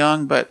 she's kind of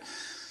young, but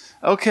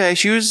okay.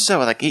 She was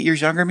like 8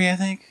 years younger than me, I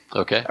think.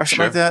 Okay. Or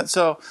something like that.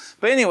 So,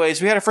 but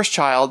anyways, we had our first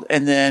child,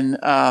 and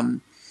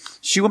then,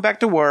 she went back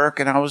to work,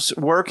 and I was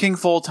working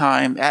full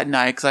time at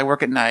night because I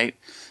work at night,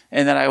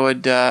 and then I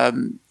would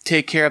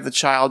take care of the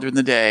child during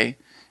the day,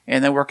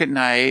 and then work at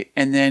night.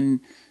 And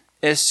then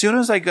as soon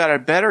as I got a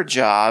better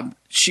job,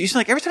 she's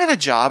like, every time I had a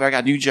job, I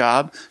got a new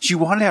job, she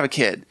wanted to have a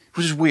kid,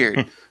 which is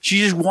weird. She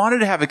just wanted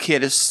to have a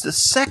kid. It's the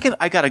second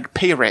I got a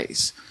pay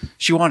raise,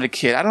 she wanted a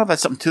kid. I don't know if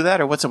that's something to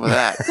that or what's up with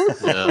that.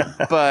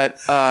 Yeah. But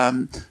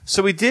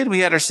so we did.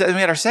 We had our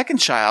second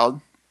child.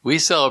 We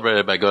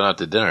celebrated by going out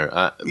to dinner.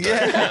 I don't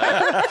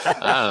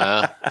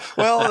know.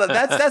 Well,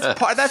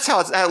 that's how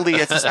it's at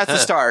least that's the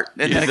start.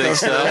 And then it goes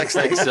to the next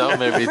thing. So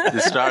maybe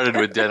it started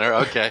with dinner.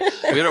 Okay.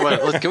 We don't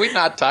want. Can we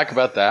not talk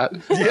about that?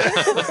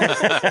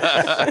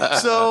 Yeah.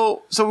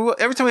 So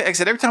every time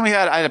I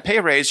had a pay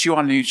raise, she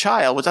wanted a new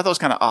child, which I thought was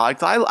kind of odd.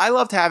 'Cause I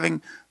loved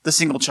having the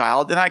single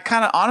child, and I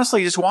kind of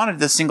honestly just wanted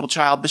the single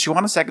child, but she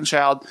wanted a second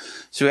child,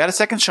 so we had a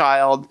second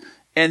child.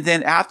 And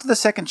then after the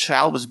second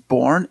child was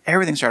born,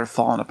 everything started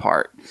falling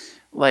apart.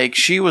 Like,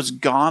 she was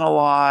gone a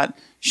lot.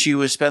 She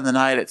would spend the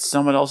night at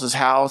someone else's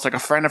house, like a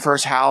friend of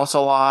hers house a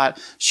lot.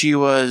 She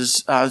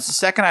was, the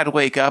second I'd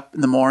wake up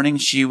in the morning,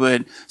 she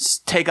would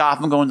take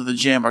off and go into the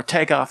gym, or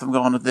take off and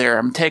go into there.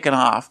 I'm taking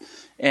off,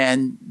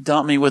 and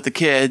dump me with the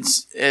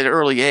kids at an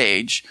early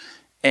age.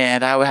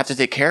 And I would have to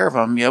take care of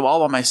them, all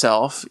by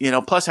myself,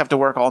 plus have to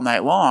work all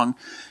night long.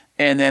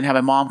 And then have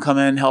my mom come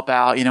in and help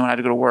out, when I had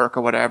to go to work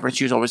or whatever. And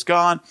she was always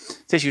gone.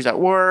 Say she was at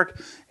work.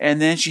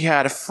 And then she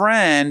had a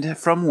friend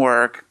from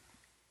work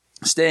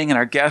staying in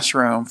our guest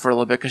room for a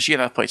little bit because she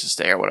didn't have a place to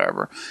stay or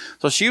whatever.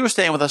 So she was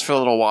staying with us for a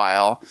little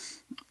while.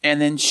 And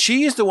then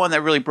she's the one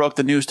that really broke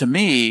the news to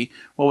me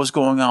what was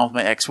going on with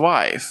my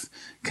ex-wife.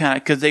 Kind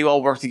of because they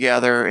all work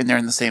together and they're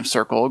in the same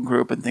circle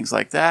group and things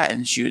like that.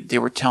 And she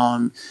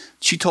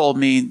told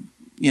me,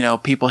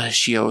 people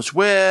she was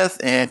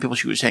with and people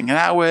she was hanging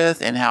out with,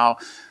 and how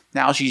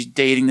now she's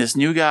dating this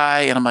new guy.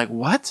 And I'm like,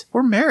 what?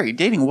 We're married.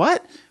 Dating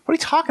what? What are you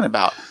talking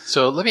about?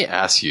 So let me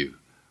ask you,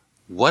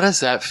 what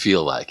does that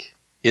feel like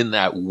in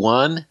that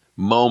one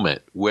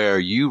moment where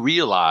you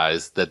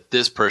realize that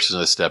this person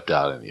has stepped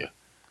out on you?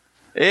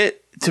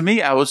 To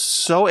me, I was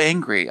so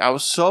angry. I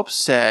was so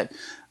upset.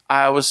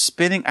 I was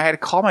spinning. I had to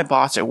call my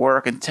boss at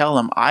work and tell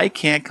him I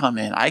can't come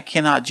in. I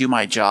cannot do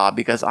my job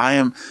because I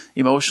am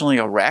emotionally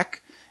a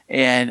wreck.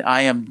 and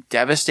I am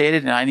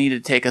devastated, and I need to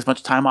take as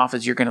much time off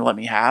as you're going to let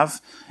me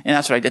have. And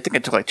that's what I did. I think I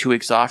took like 2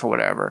 weeks off or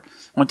whatever.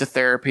 Went to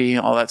therapy,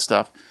 all that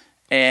stuff.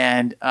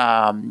 And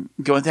had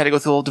to go through the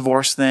whole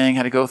divorce thing,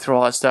 had to go through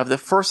all that stuff. The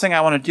first thing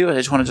I want to do is I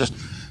just want to just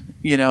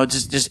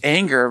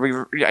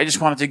anger. I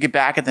just wanted to get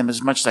back at them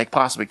as much as I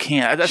possibly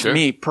can. That's Sure.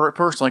 me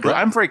personally. 'Cause Right.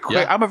 I'm very quick.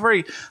 Yeah. I'm a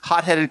very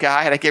hot-headed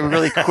guy, and I get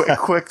really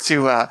quick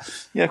to,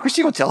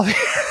 Christine will tell me.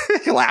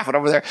 You're laughing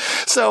over there.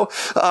 So,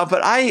 but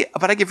I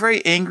get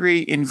very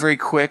angry and very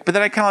quick, but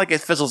then I kind of like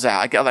it fizzles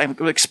out. I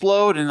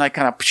explode and I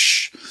kind of,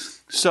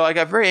 so I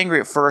got very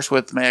angry at first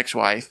with my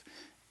ex-wife.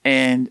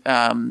 And,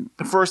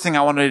 the first thing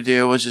I wanted to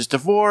do was just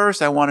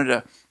divorce. I wanted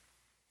to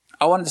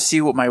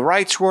see what my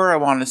rights were. I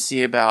wanted to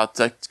see about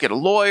get a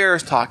lawyer,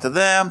 talk to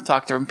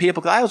different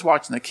people. Because I was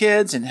watching the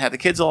kids and had the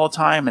kids all the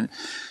time,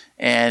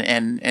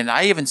 and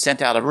I even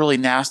sent out a really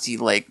nasty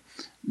like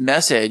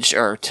message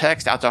or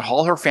text out to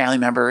all her family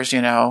members.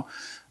 I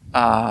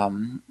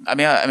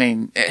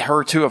mean,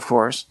 her too, of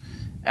course.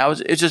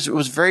 It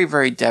was very,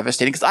 very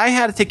devastating because I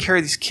had to take care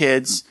of these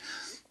kids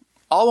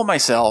all by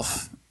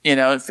myself.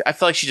 I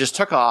felt like she just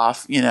took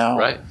off.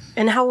 Right.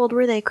 And how old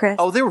were they, Chris?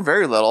 Oh, they were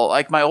very little.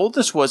 Like my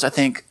oldest was, I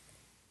think,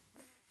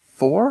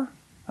 4,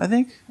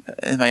 and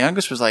my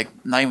youngest was like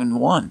not even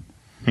 1.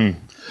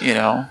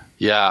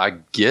 Yeah, I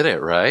get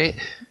it, right?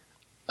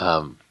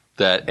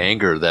 That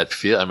anger, that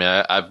feel. I mean,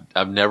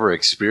 I've never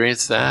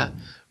experienced that,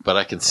 but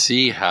I can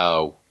see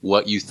how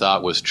what you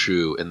thought was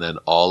true, and then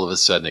all of a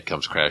sudden it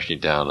comes crashing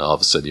down, and all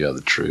of a sudden you have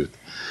the truth.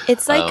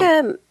 It's like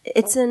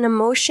it's an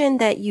emotion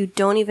that you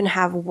don't even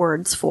have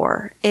words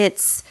for.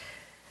 It's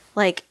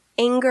like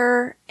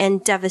anger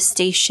and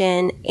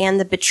devastation and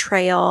the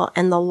betrayal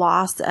and the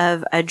loss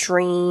of a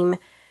dream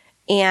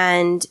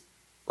and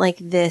like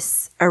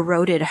this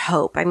eroded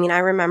hope. I mean, I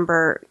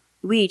remember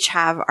we each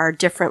have our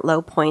different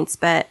low points,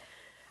 but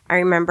I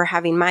remember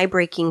having my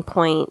breaking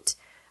point.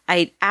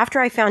 After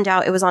I found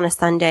out it was on a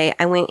Sunday,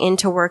 I went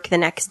into work the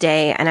next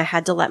day and I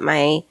had to let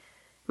my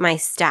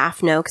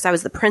staff know because I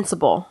was the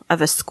principal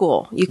of a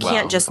school. You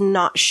can't just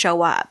not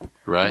show up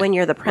when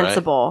you're the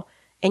principal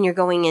and you're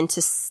going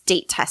into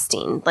state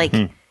testing. Like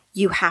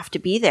you have to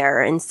be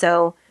there. And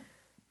so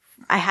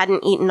I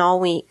hadn't eaten all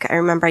week. I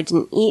remember I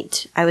didn't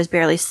eat. I was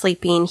barely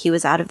sleeping. He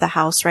was out of the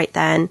house right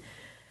then.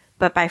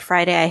 But by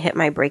Friday, I hit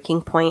my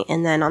breaking point.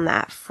 And then on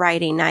that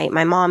Friday night,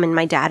 my mom and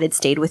my dad had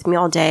stayed with me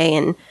all day.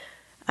 And,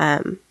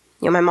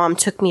 my mom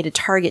took me to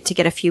Target to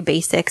get a few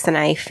basics and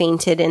I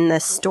fainted in the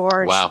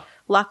store. Wow.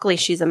 Luckily,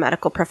 she's a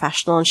medical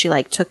professional and she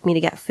took me to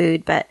get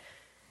food. But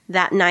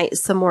that night,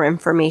 some more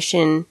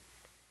information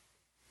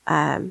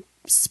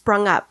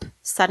sprung up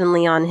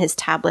suddenly on his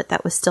tablet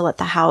that was still at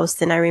the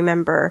house. And I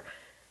remember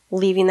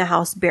leaving the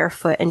house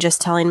barefoot and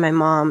just telling my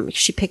mom,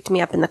 she picked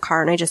me up in the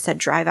car and I just said,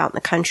 drive out in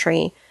the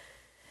country.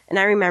 And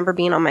I remember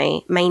being on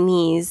my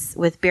knees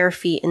with bare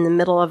feet in the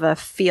middle of a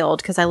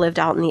field because I lived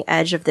out on the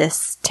edge of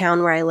this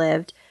town where I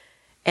lived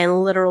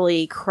and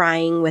literally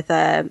crying with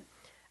a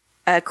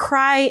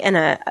cry and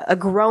a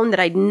groan that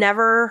I'd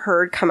never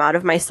heard come out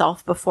of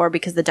myself before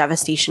because the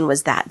devastation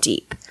was that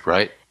deep.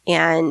 Right.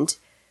 And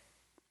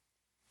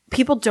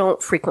people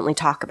don't frequently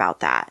talk about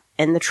that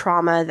and the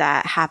trauma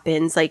that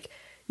happens. Like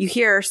you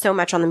hear so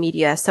much on the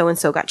media,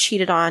 so-and-so got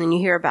cheated on, and you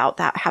hear about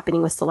that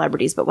happening with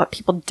celebrities. But what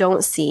people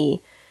don't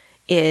see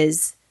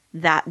is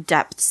that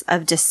depths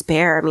of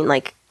despair. I mean,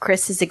 like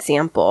Chris's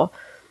example,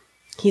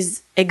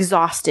 he's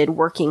exhausted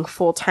working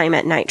full time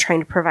at night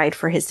trying to provide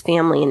for his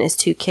family and his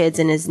 2 kids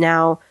and is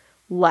now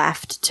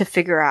left to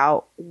figure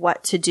out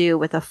what to do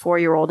with a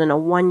 4-year-old and a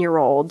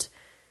 1-year-old.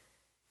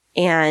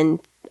 And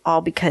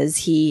all because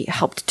he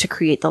helped to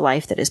create the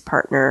life that his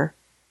partner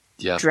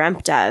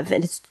dreamt of.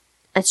 And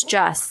it's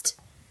just.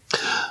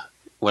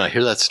 When I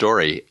hear that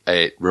story,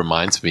 it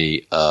reminds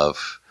me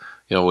of,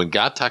 when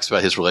God talks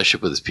about his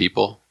relationship with his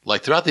people,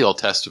 like throughout the Old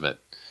Testament,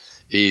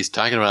 he's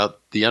talking about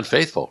the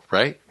unfaithful,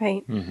 right?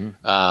 Right.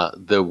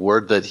 Mm-hmm. The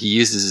word that he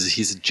uses is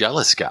he's a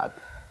jealous God,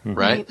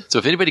 right? So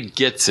if anybody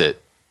gets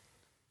it,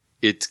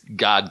 it's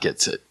God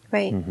gets it.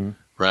 Right.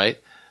 Right.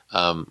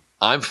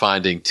 I'm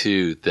finding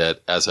too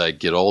that as I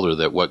get older,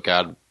 that what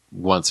God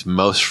wants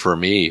most for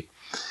me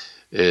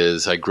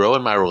is I grow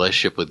in my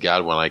relationship with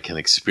God when I can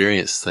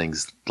experience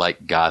things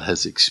like God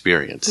has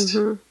experienced,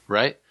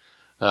 right?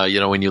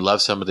 When you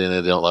love somebody and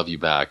they don't love you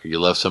back, or you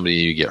love somebody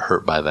and you get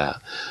hurt by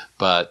that.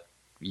 But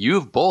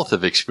you both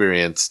have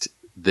experienced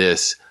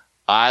this.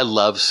 I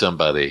love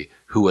somebody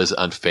who was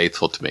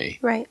unfaithful to me.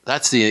 Right.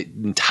 That's the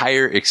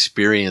entire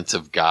experience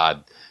of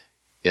God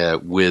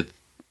with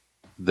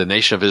the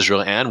nation of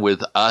Israel and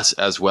with us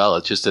as well.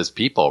 It's just as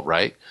people,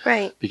 right?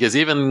 Right. Because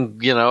even,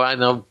 I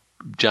know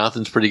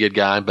Jonathan's a pretty good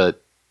guy,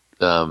 but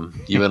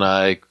you and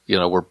I,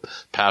 we're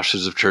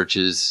pastors of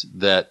churches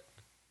that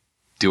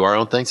do our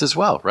own things as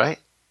well, right?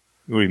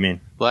 What do you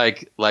mean?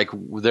 Like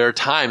there are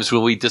times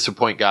when we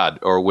disappoint God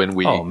or when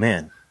we, oh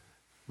man,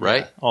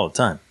 right? All the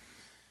time.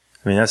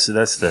 I mean, that's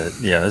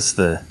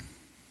the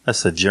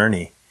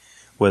journey.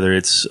 Whether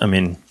it's,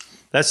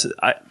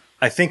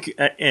 I think,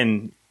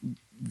 and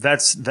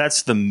that's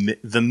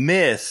the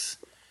myth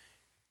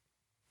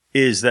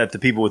is that the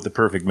people with the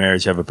perfect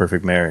marriage have a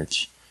perfect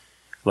marriage.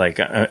 Like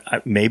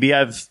maybe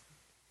I've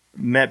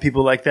met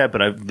people like that,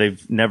 but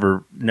they've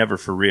never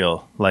for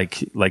real.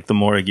 Like the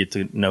more I get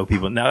to know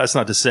people. Now that's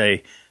not to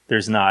say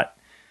there's not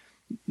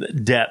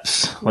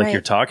depths like Right.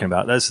 you're talking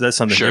about. That's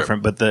something Sure.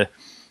 different.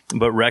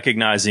 But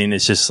recognizing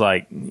it's just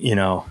like,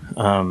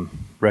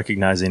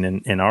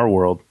 recognizing in our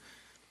world,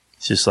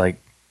 it's just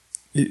like,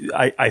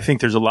 I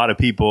think there's a lot of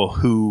people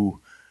who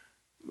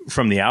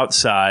from the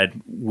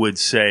outside would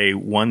say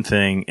one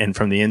thing and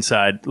from the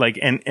inside, like,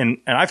 and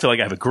I feel like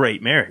I have a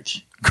great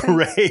marriage.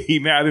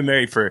 Great. I've been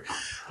married for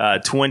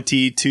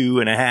 22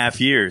 and a half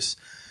years.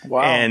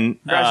 Wow.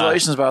 And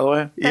Congratulations, by the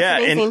way.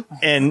 That's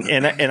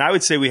and I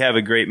would say we have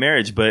a great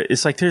marriage, but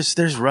it's like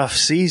there's rough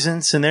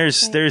seasons and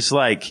there's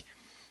like,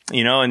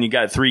 and you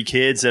got 3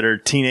 kids that are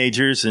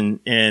teenagers and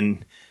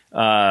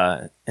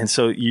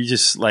so you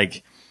just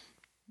like,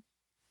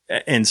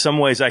 in some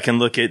ways I can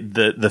look at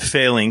the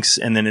failings,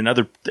 and then in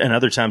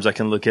other times I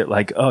can look at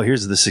like, oh,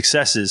 here's the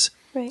successes.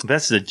 Right.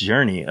 That's the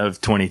journey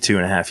of 22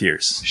 and a half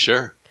years.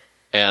 Sure.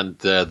 And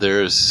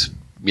there's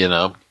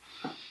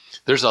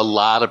a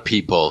lot of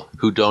people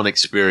who don't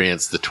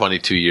experience the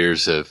 22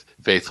 years of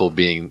faithful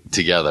being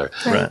together.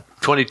 Right.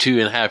 22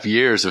 and a half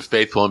years of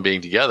faithful and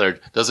being together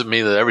doesn't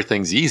mean that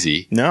everything's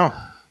easy, No.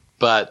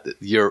 but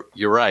you're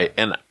right.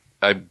 And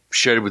I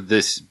shared with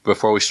this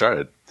before we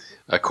started.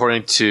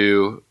 According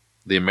to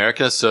the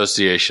American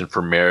Association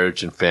for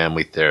Marriage and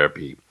Family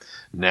Therapy,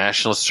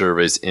 national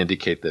surveys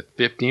indicate that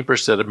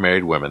 15% of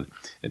married women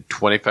and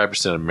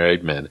 25% of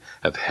married men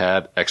have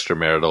had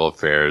extramarital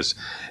affairs,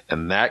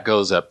 and that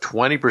goes up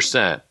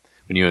 20%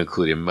 when you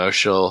include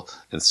emotional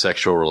and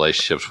sexual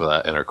relationships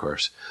without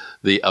intercourse.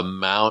 The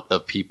amount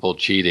of people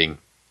cheating.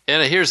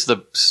 And here's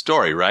the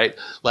story, right?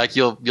 Like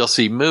you'll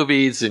see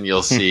movies and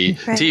you'll see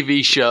Right.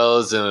 TV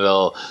shows, and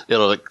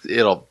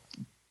it'll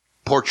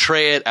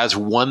portray it as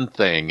one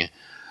thing,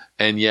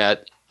 and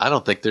yet I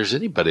don't think there's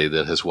anybody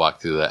that has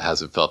walked through that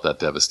hasn't felt that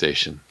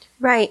devastation.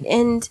 Right.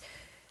 And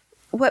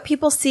what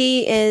people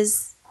see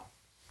is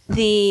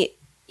a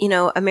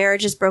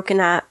marriage is broken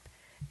up,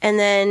 and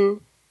then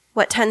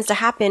what tends to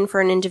happen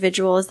for an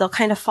individual is they'll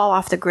kind of fall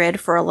off the grid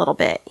for a little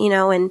bit,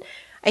 and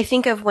I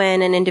think of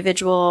when an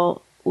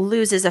individual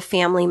loses a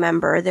family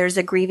member, there's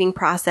a grieving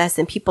process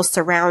and people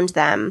surround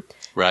them.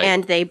 Right.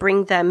 And they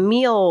bring them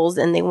meals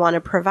and they want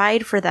to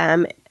provide for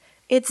them.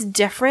 It's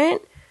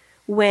different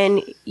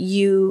when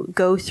you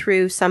go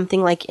through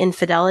something like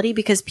infidelity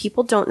because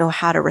people don't know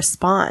how to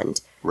respond.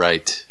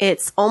 Right.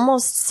 It's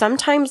almost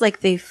sometimes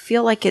like they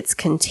feel like it's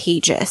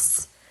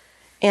contagious.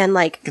 And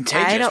like,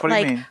 Contagious? I don't What do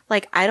you mean?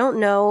 like, I don't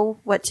know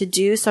what to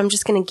do. So I'm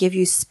just going to give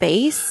you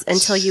space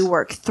until you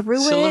work through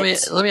So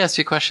it. let me ask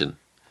you a question.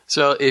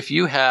 So if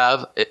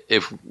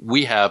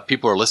we have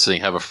people who are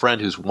listening, have a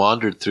friend who's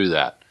wandered through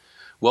that,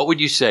 what would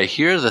you say?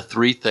 Here are the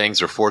 3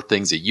 things or 4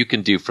 things that you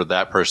can do for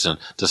that person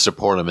to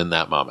support them in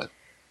that moment.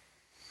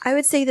 I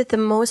would say that the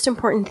most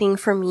important thing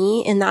for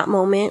me in that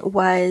moment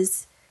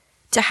was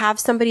to have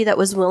somebody that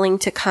was willing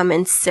to come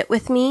and sit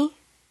with me.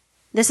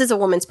 This is a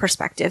woman's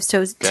perspective.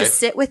 So Okay. to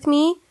sit with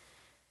me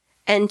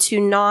and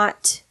to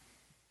not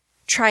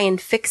try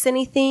and fix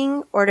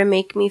anything or to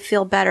make me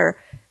feel better.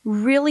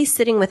 Really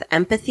sitting with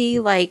empathy,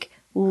 like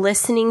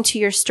listening to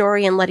your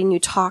story and letting you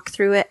talk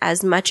through it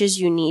as much as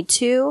you need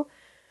to.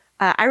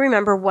 I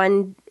remember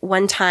one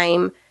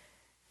time,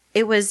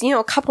 it was,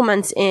 a couple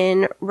months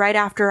in, right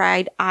after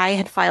I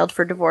had filed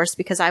for divorce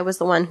because I was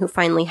the one who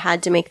finally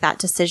had to make that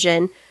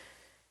decision.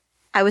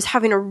 I was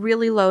having a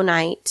really low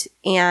night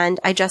and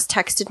I just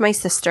texted my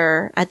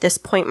sister. At this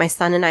point, my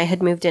son and I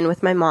had moved in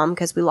with my mom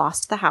because we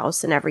lost the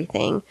house and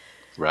everything.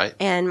 Right.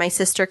 And my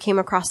sister came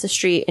across the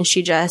street and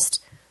she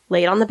just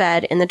laid on the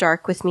bed in the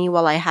dark with me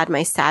while I had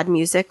my sad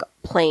music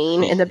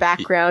playing in the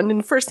background. And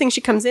the first thing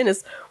she comes in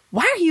is,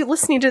 "Why are you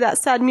listening to that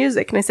sad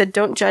music?" And I said,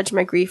 "Don't judge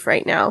my grief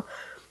right now."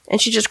 And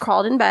she just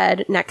crawled in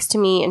bed next to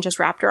me and just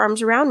wrapped her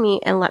arms around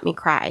me and let me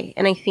cry.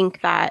 And I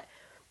think that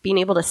being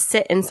able to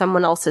sit in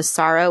someone else's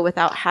sorrow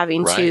without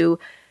having Right. to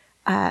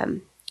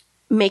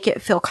make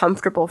it feel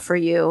comfortable for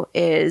you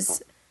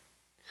it's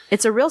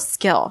a real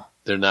skill.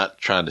 They're not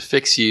trying to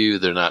fix you.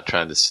 They're not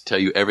trying to tell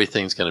you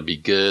everything's going to be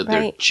good.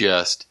 They're Right.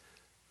 just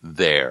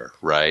there,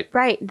 right?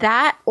 Right.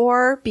 That,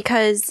 or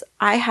because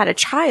I had a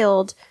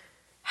child,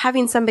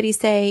 having somebody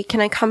say,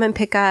 "Can I come and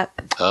pick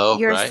up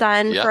your right.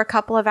 son Yeah. for a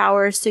couple of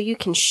hours so you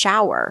can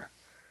shower?"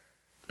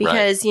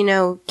 Because,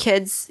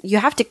 kids, you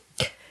have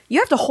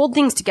to hold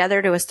things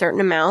together to a certain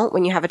amount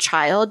when you have a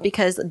child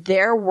because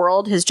their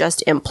world has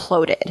just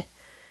imploded.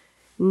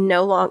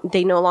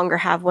 They no longer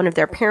have one of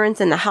their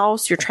parents in the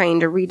house. You're trying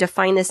to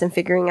redefine this and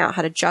figuring out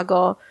how to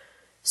juggle.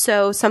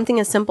 So something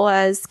as simple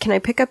as, "Can I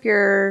pick up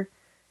your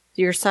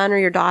son or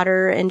your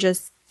daughter and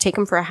just take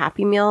them for a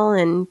Happy Meal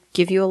and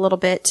give you a little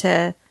bit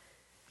to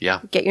Yeah.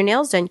 get your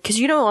nails done?" Because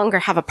you no longer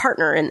have a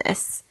partner in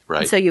this.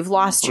 Right. And so you've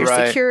lost your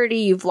Right. security,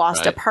 you've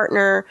lost a Right.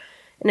 partner.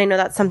 And I know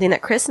that's something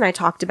that Chris and I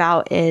talked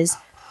about is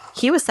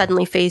he was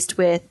suddenly faced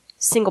with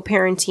single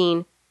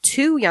parenting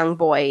 2 young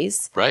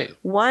boys. Right.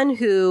 One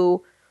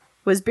who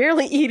was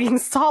barely eating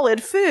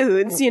solid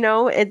foods.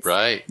 It's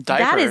Right.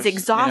 that is Diapers,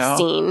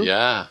 exhausting.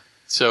 Yeah.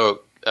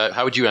 So,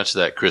 how would you answer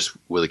that, Chris,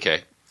 with a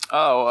K?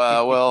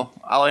 Oh, well,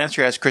 I'll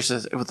answer as Chris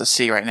is with a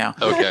C right now.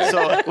 Okay.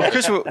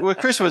 So what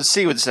Chris would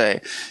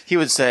say, he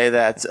would say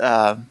that,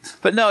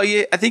 but no,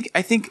 I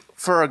think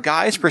for a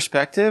guy's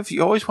perspective,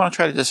 you always want to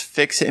try to just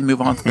fix it and move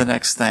on to the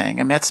next thing.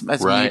 I mean, that's me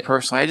Right.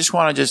 personally. I just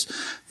want to just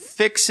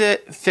fix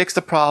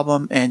the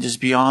problem, and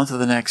just be on to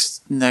the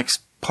next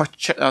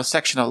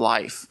section of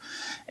life.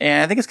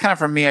 And I think it's kind of,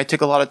 for me, I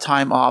took a lot of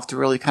time off to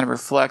really kind of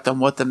reflect on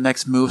what the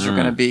next moves are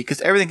going to be,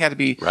 because everything had to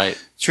be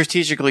Right.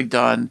 strategically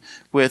done,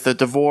 with a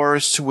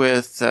divorce,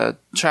 with a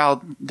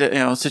child,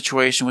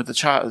 situation with the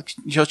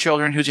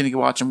children, who's going to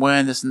watch them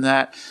when, this and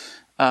that,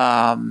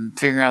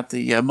 figuring out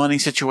the money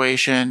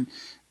situation,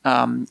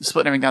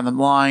 splitting everything down the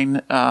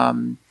line.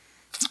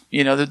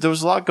 There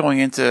was a lot going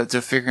into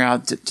figuring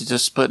out to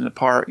just splitting it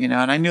apart, and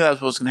I knew that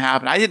was what was going to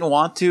happen. I didn't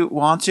want to,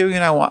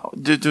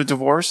 do a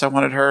divorce. I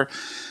wanted her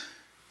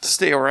to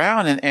stay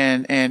around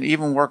and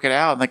even work it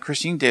out. And like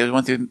Christine did,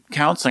 went through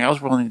counseling. I was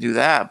willing to do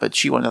that, but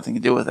she wanted nothing to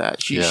do with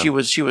that. She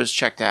was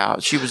checked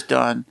out. She was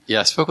done.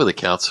 Yeah, I spoke with a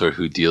counselor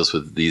who deals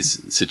with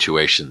these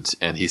situations,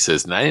 and he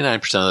says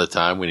 99% of the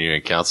time when you're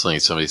in counseling,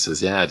 somebody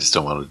says, "Yeah, I just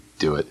don't want to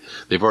do it."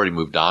 They've already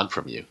moved on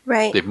from you.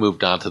 Right. They've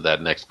moved on to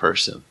that next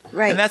person.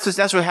 Right. And that's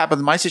what happened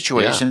in my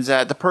situation. Is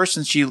that the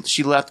person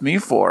she left me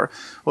for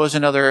was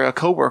another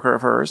coworker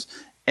of hers,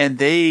 and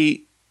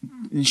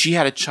she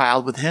had a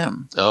child with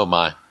him. Oh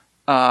my.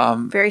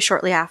 Very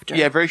shortly after.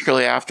 Yeah, very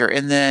shortly after,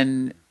 and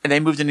they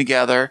moved in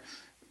together.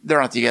 They're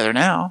not together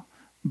now,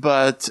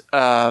 but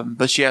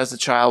she has the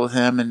child with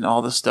him and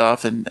all this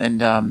stuff,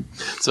 and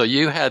So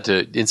you had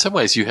to, in some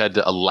ways, you had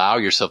to allow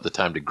yourself the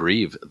time to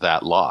grieve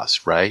that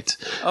loss, right?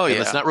 Oh, And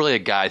yeah. it's not really a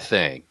guy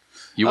thing.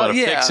 You want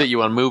to fix it. You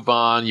want to move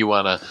on. You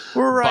want to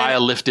Right. buy a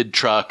lifted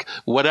truck,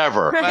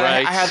 whatever,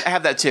 right? I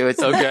have that too.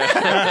 It's Okay.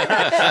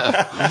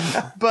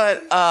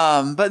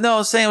 But no, I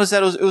was saying was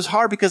that it was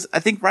hard, because I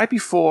think right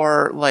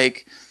before,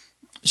 like,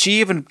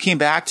 she even came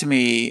back to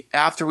me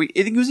after I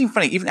think it was even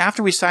funny, even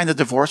after we signed the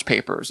divorce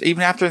papers,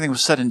 even after everything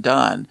was said and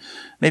done,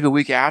 maybe a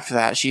week after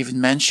that, she even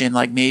mentioned,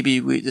 like, maybe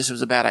this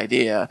was a bad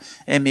idea,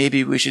 and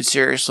maybe we should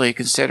seriously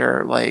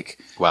consider, like,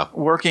 Wow.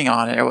 working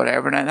on it or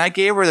whatever. And I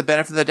gave her the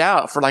benefit of the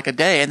doubt for like a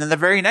day. And then the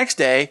very next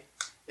day,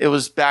 it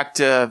was back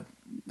to,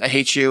 "I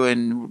hate you,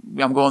 and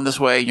I'm going this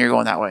way, and you're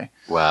going that way."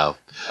 Wow.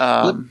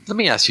 Let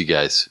me ask you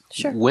guys.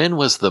 Sure. When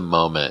was the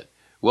moment?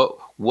 What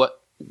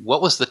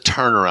was the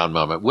turnaround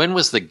moment? When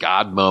was the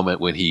God moment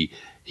when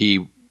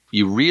you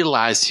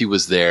realized he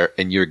was there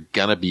and you're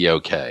gonna be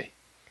okay?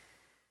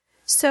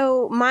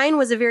 So mine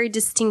was a very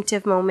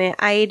distinctive moment.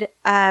 I'd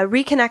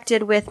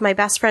reconnected with my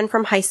best friend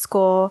from high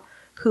school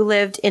who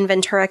lived in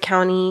Ventura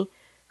County,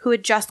 who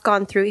had just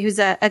gone through, he was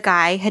a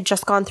guy, had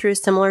just gone through a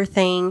similar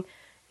thing.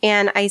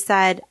 And I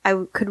said,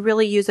 I could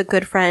really use a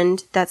good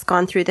friend that's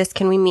gone through this.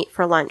 Can we meet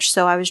for lunch?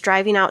 So I was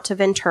driving out to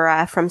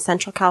Ventura from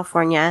Central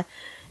California,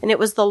 and it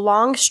was the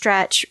long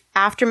stretch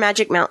after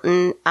Magic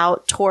Mountain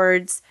out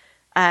towards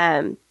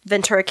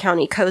Ventura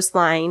County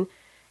coastline.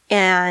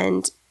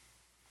 And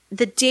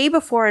the day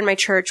before in my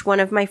church, one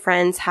of my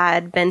friends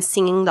had been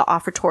singing the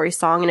offertory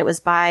song, and it was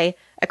by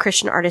a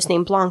Christian artist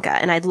named Blanca,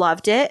 and I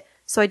loved it.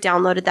 So I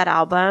downloaded that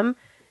album,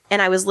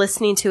 and I was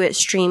listening to it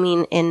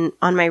streaming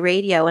on my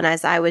radio. And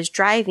as I was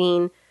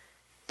driving,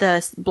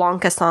 the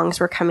Blanca songs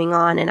were coming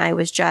on, and I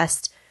was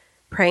just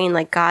praying,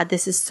 like, God,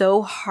 this is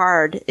so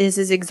hard. This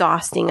is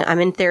exhausting. I'm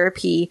in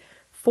therapy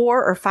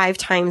 4 or 5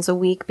 times a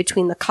week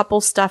between the couple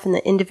stuff and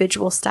the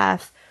individual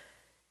stuff.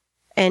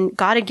 And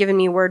God had given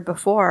me a word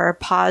before,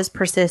 pause,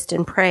 persist,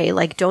 and pray.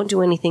 Like, don't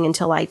do anything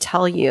until I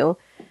tell you.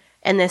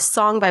 And this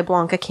song by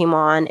Blanca came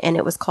on, and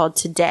it was called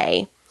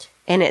Today.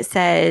 And it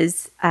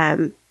says,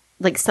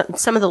 like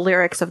some of the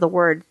lyrics of the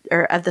word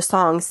or of the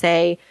song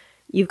say,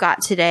 you've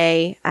got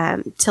today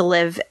to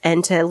live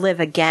and to live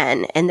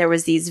again. And there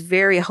was these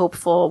very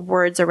hopeful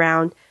words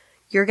around,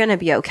 you're going to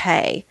be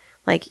okay.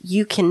 Like,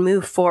 you can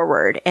move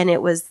forward. And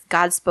it was,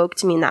 God spoke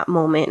to me in that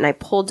moment, and I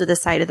pulled to the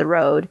side of the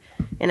road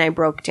and I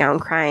broke down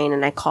crying,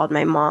 and I called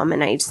my mom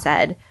and I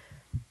said,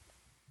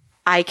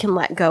 I can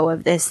let go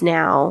of this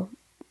now.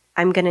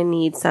 I'm going to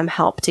need some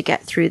help to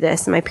get through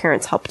this. And my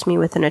parents helped me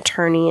with an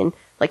attorney and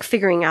like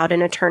figuring out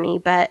an attorney.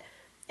 But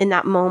in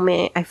that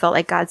moment, I felt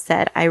like God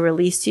said, I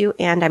release you,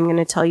 and I'm going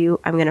to tell you,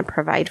 I'm going to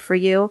provide for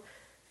you.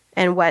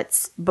 And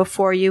what's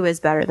before you is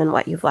better than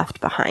what you've left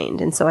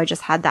behind. And so I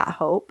just had that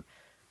hope.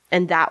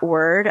 And that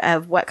word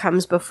of what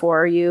comes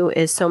before you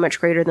is so much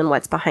greater than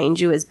what's behind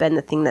you has been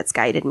the thing that's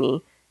guided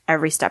me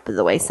every step of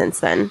the way since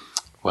then.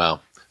 Wow.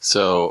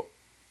 So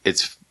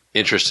it's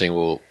interesting.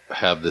 We'll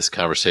have this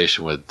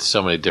conversation with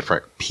so many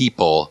different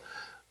people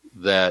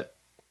that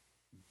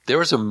there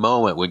was a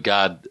moment when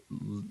God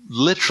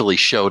literally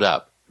showed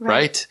up,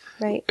 right?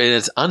 Right. And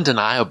it's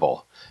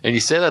undeniable. And you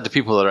say that to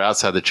people that are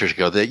outside the church,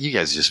 go, that you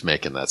guys are just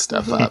making that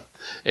stuff up.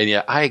 And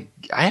yet I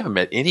haven't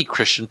met any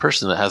Christian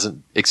person that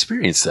hasn't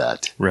experienced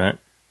that. Right.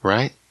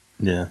 Right?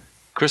 Yeah.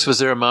 Chris, was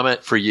there a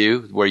moment for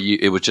you where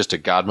it was just a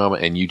God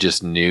moment and you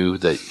just knew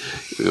that,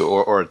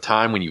 or a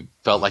time when you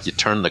felt like you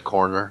turned the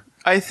corner?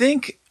 I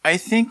think,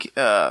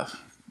 well,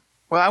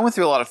 I went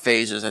through a lot of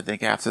phases, I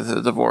think, after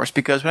the divorce,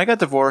 because when I got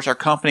divorced, our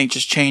company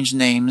just changed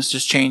names,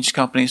 just changed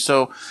companies.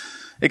 So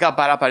it got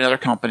bought out by another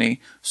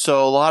company.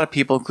 So a lot of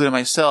people, including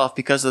myself,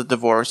 because of the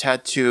divorce,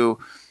 had to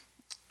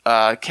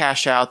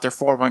cash out their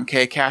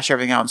 401k, cash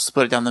everything out, and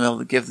split it down the middle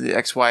to give the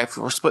ex-wife.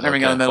 We're splitting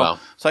everything down the middle. Wow.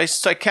 So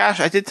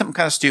I did something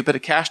kind of stupid. I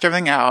cashed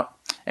everything out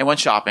and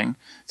went shopping.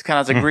 It's kind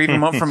of like a grieving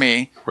moment for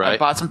me. Right. I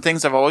bought some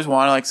things I've always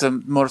wanted, like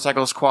some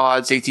motorcycles,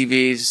 quads,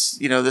 ATVs,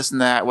 this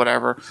and that,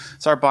 whatever.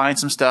 Started buying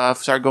some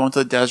stuff. Started going to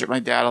the desert with my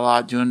dad a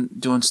lot,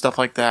 doing stuff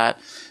like that.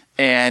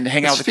 And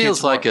hang out with the kids.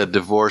 Feels like a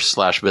divorce /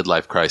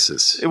 midlife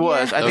crisis. It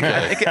was.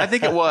 I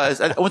think it was.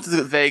 I went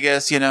to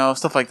Vegas,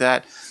 stuff like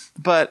that.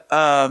 But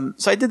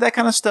so I did that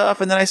kind of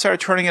stuff, and then I started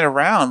turning it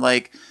around.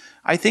 Like,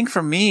 I think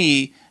for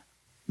me,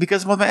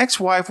 because with my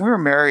ex-wife, when we were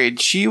married,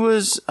 she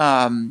was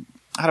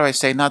how do I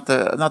say, not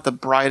the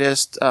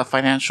brightest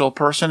financial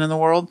person in the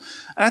world,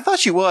 and I thought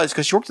she was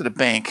because she worked at a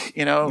bank.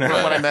 When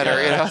I met her,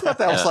 I thought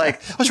that was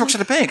like, oh, she works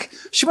at a bank.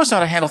 She must know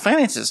how to handle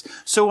finances.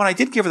 So when I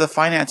did give her the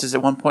finances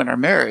at one point in our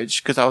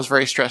marriage, because I was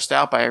very stressed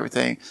out by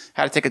everything,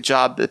 had to take a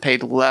job that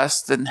paid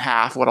less than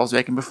half what I was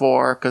making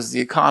before because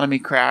the economy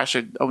crashed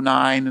at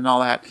 2009 and all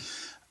that.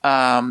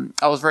 I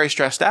was very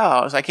stressed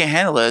out. I was like, I can't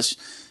handle this.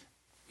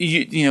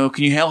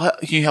 Can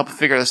you help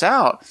figure this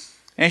out?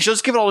 And she'll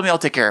just give it all to me. I'll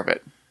take care of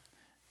it.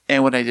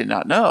 And what I did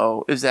not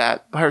know is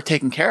that her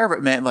taking care of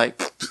it meant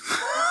like,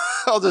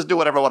 I'll just do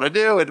whatever I want to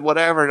do and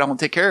whatever, and I won't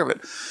take care of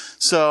it.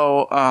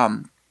 So,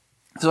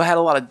 so I had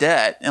a lot of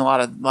debt and a lot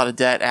of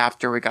debt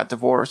after we got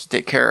divorced to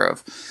take care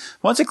of.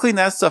 Once I cleaned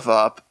that stuff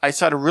up, I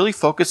started really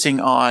focusing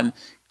on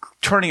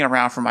turning it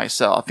around for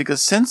myself,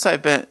 because since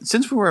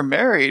we were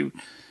married,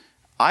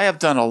 I have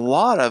done a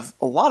lot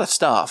of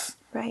stuff.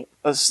 Right.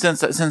 Since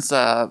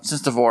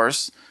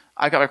divorce,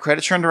 I got my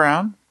credit turned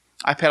around.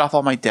 I paid off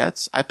all my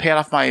debts. I paid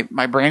off my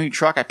brand new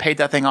truck. I paid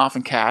that thing off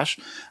in cash.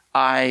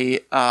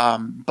 I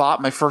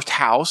bought my first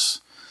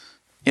house,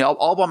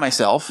 all by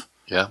myself.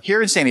 Yeah.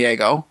 Here in San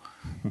Diego.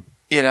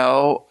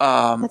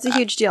 That's a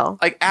huge deal.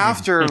 Like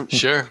after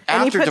Sure.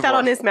 And he put that divorce.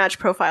 on his Match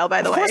profile,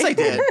 by the way. Of course I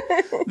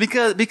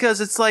did.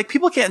 because it's like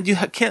people can't do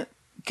that kind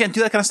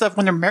of stuff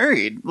when they're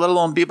married, let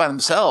alone be by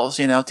themselves,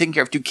 taking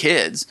care of 2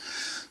 kids.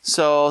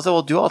 So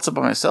we'll do all that stuff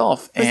by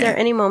myself. Was there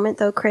any moment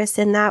though, Chris,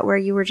 in that where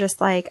you were just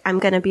like, I'm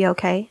going to be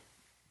okay?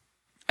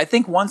 I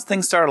think once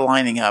things started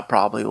lining up,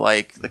 probably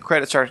like the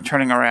credit started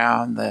turning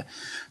around,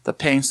 the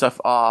paying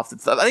stuff off.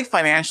 I think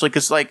financially,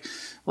 because like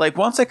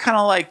once I kind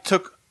of like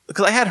took,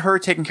 because I had her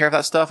taking care of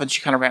that stuff and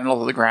she kind of ran it all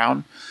to the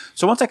ground.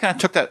 So once I kind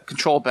of took that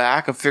control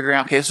back of figuring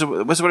out, okay, this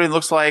is what it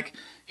looks like.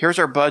 Here's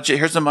our budget.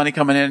 Here's the money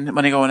coming in,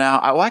 money going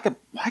out. I can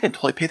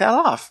totally pay that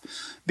off.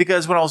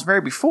 Because when I was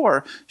married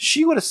before,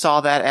 she would have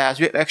saw that as,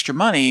 we have extra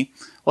money,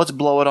 let's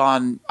blow it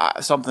on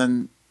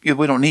something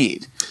we don't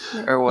need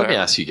or whatever. Let me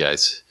ask you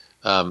guys.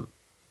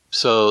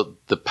 So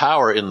the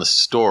power in the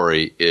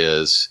story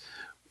is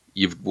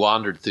you've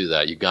wandered through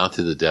that. You've gone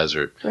through the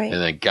desert. Right.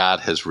 And then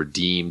God has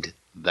redeemed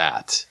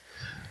that.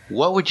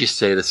 What would you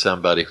say to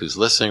somebody who's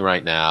listening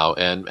right now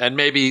and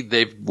maybe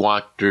they've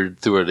wandered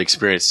through an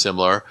experience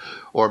similar,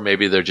 or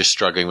maybe they're just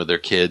struggling with their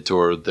kids,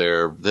 or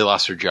they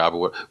lost their job?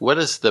 What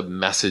is the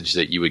message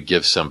that you would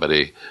give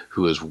somebody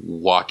who is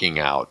walking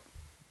out?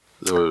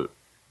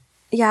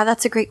 Yeah,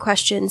 that's a great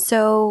question.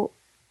 So,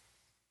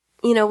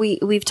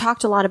 we've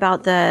talked a lot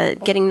about the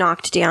getting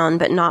knocked down,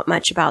 but not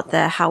much about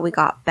the how we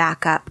got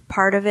back up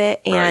part of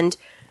it. And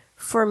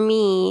for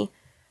me,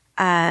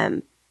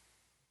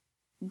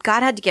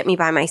 God had to get me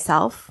by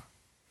myself.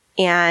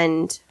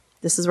 And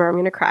this is where I'm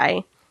going to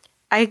cry.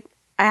 I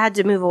had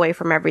to move away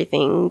from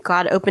everything.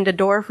 God opened a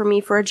door for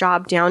me for a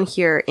job down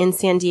here in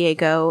San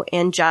Diego.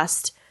 And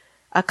just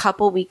a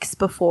couple weeks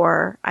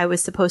before I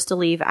was supposed to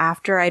leave,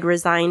 after I'd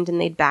resigned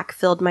and they'd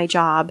backfilled my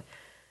job,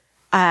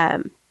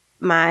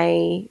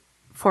 my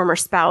former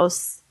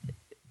spouse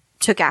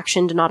took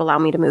action to not allow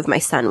me to move my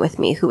son with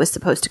me, who was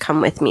supposed to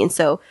come with me. And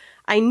so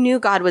I knew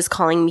God was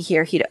calling me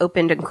here. He'd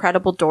opened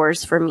incredible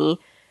doors for me.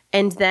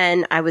 And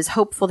then I was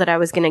hopeful that I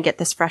was going to get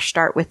this fresh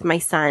start with my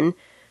son.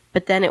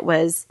 But then it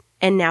was,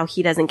 and now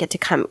he doesn't get to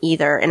come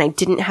either. And I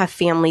didn't have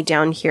family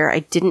down here. I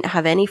didn't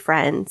have any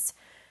friends.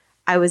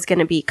 I was going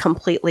to be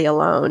completely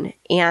alone.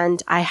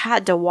 And I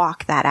had to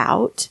walk that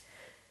out.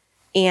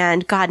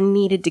 And God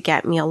needed to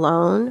get me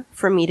alone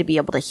for me to be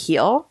able to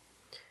heal.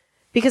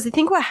 Because I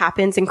think what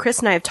happens, and Chris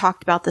and I have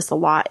talked about this a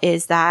lot,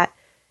 is that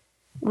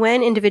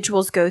when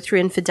individuals go through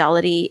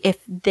infidelity, if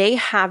they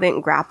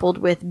haven't grappled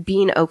with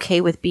being okay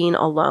with being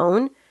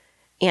alone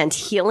and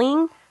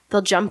healing,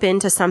 they'll jump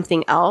into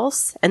something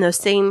else. And those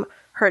same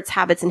hurts,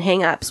 habits, and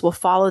hangups will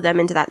follow them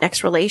into that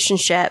next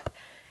relationship.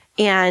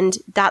 And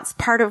that's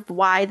part of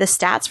why the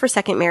stats for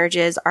second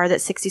marriages are that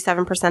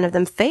 67% of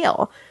them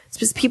fail. It's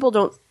because people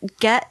don't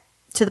get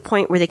to the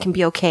point where they can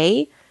be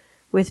okay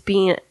with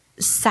being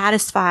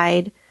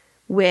satisfied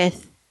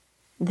with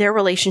their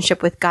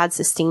relationship with God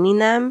sustaining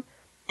them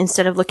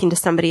instead of looking to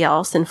somebody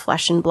else in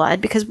flesh and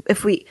blood. Because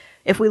if we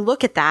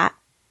look at that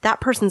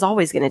person's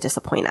always going to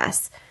disappoint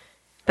us,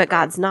 but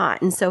God's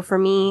not. And so for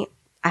me,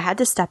 I had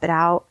to step it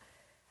out.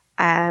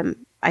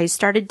 I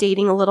started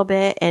dating a little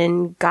bit,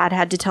 and God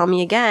had to tell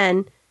me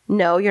again,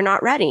 no, you're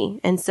not ready.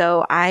 And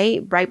so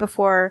right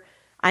before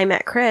I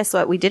met Chris,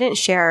 what we didn't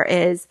share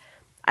is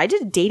I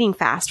did a dating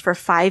fast for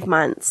 5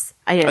 months.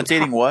 I did A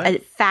dating what? A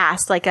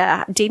fast, like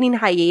a dating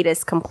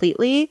hiatus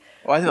completely.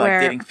 Oh, I think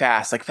like dating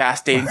fast, like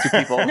fast dating to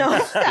people. No,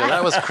 Yeah,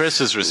 that was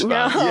Chris's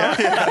response.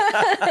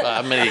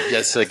 I'm going to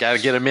guess I got to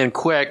get him in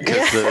quick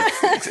because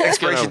the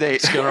Expiration date.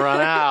 it's going to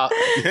run out.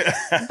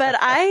 but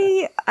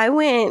I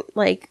went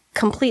like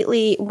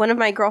completely. One of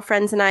my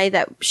girlfriends and I,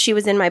 that she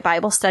was in my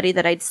Bible study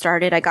that I'd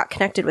started. I got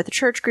connected with a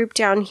church group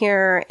down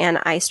here, and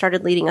I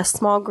started leading a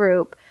small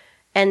group.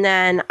 And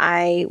then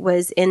I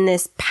was in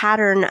this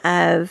pattern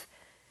of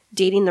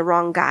dating the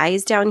wrong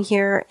guys down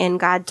here,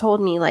 and God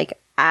told me, like,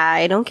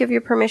 I don't give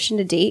you permission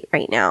to date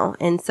right now.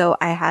 And so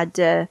I had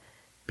to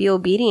be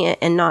obedient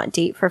and not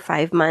date for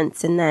 5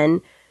 months. And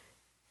then,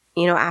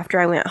 after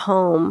I went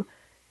home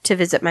to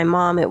visit my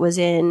mom, it was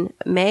in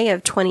May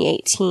of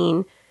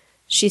 2018.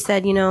 She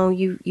said,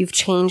 you've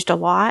changed a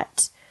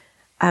lot.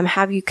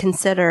 Have you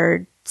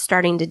considered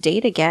starting to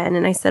date again?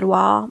 And I said,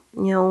 well,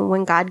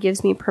 when God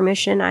gives me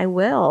permission, I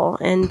will.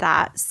 And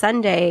that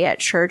Sunday at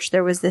church,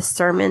 there was this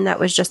sermon that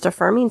was just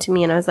affirming to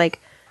me. And I was like,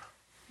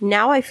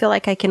 now I feel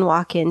like I can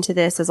walk into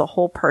this as a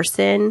whole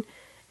person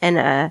and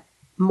a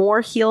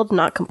more healed,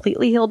 not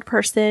completely healed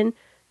person,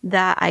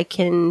 that I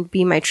can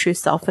be my true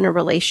self in a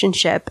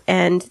relationship.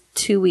 And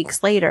 2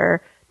 weeks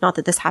later, not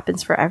that this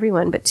happens for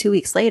everyone, but 2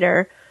 weeks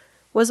later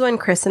was when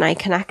Chris and I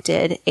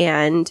connected.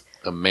 And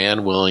A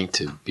man willing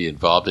to be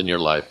involved in your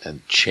life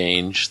and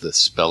change the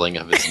spelling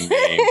of his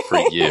name for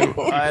you.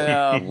 I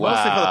know.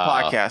 Mostly for the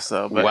podcast,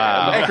 though. But,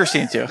 Wow. And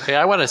Christine, too. Hey,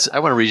 I want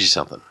to read you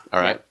something. All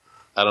right.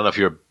 I don't know if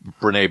you're a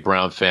Brene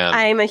Brown fan.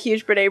 I'm a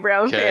huge Brene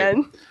Brown Okay.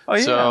 fan. Oh,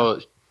 yeah. So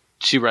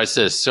she writes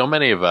this: so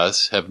many of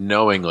us have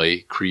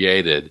knowingly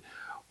created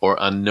or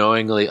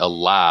unknowingly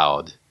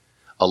allowed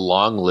a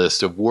long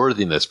list of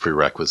worthiness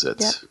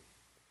prerequisites. Yep.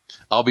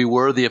 I'll be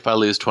worthy if I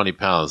lose 20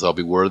 pounds. I'll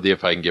be worthy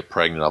if I can get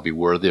pregnant. I'll be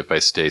worthy if I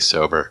stay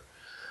sober.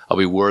 I'll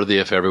be worthy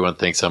if everyone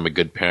thinks I'm a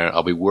good parent.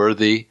 I'll be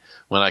worthy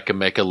when I can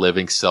make a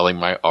living selling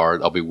my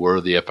art. I'll be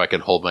worthy if I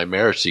can hold my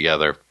marriage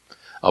together.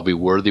 I'll be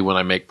worthy when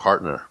I make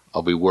partner.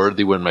 I'll be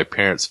worthy when my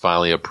parents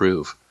finally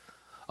approve.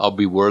 I'll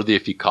be worthy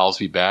if he calls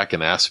me back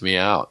and asks me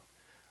out.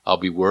 I'll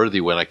be worthy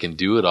when I can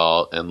do it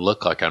all and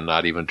look like I'm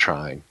not even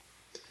trying.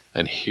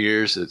 And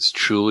it's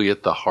truly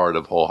at the heart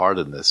of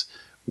wholeheartedness.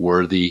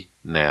 Worthy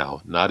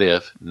now. Not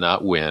if,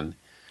 not when.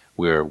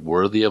 We're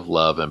worthy of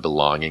love and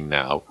belonging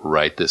now,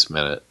 right this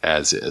minute,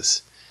 as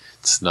is.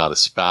 It's not a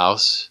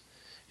spouse.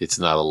 It's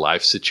not a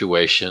life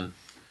situation.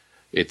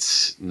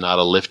 It's not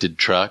a lifted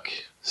truck.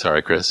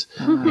 Sorry, Chris.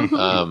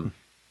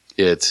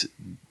 It's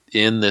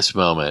in this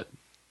moment,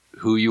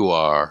 who you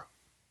are,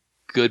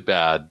 good,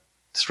 bad,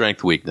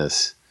 strength,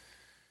 weakness.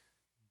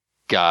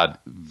 God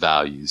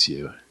values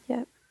you.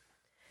 Yep.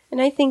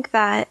 And I think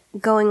that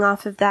going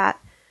off of that,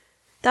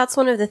 that's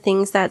one of the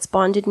things that's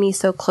bonded me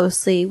so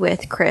closely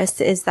with Chris,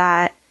 is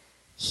that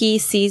he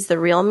sees the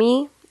real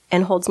me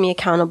and holds me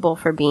accountable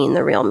for being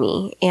the real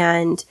me,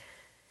 and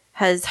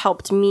has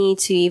helped me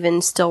to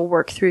even still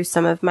work through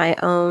some of my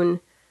own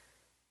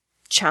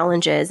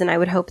challenges. And I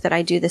would hope that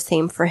I do the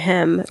same for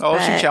him. Oh,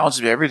 she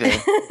challenges me every day.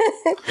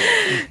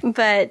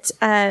 But,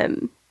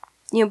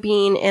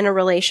 being in a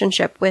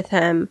relationship with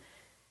him,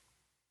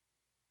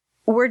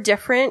 we're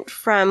different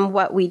from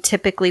what we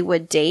typically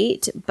would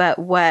date, but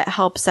what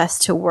helps us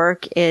to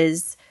work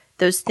is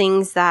those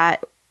things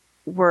that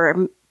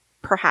were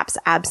perhaps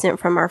absent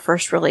from our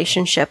first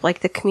relationship, like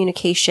the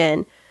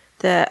communication,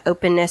 the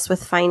openness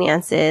with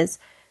finances,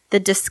 the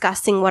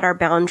discussing what our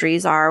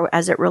boundaries are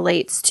as it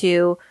relates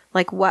to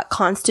like what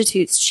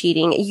constitutes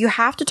cheating. You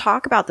have to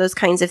talk about those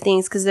kinds of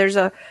things,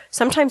 because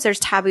sometimes there's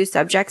taboo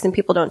subjects and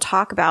people don't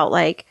talk about,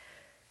 like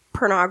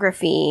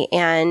pornography,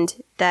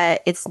 and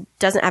that it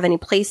doesn't have any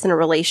place in a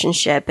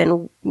relationship,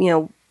 and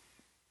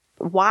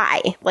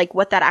why, like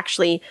what that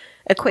actually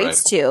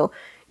equates to.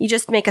 You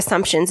just make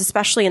assumptions,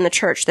 especially in the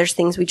church. There's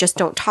things we just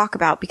don't talk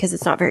about because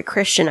it's not very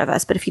Christian of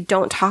us. But if you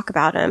don't talk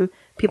about them,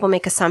 people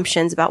make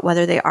assumptions about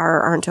whether they are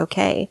or aren't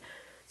okay.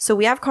 So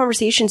we have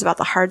conversations about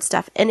the hard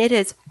stuff, and it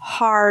is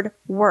hard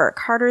work,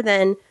 harder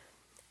than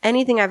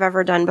anything I've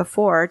ever done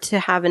before, to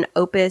have an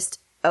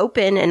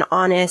open and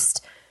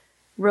honest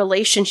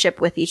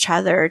relationship with each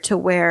other, to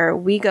where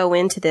we go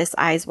into this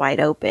eyes wide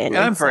open. And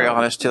I'm very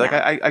honest too. Like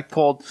I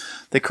pulled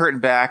the curtain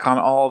back on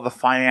all the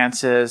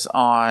finances,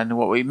 on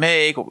what we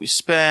make, what we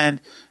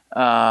spend,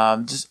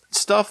 just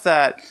stuff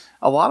that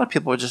a lot of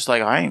people are just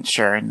like, I ain't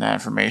sharing that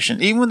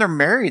information. Even when they're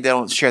married, they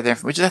don't share the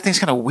information, which I think is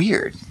kind of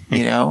weird,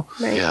 Right.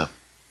 Yeah.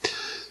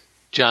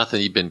 Jonathan,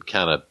 you've been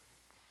kind of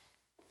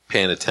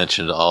paying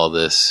attention to all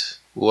this.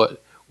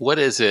 What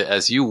is it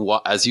as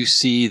you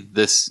see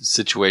this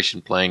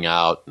situation playing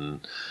out, and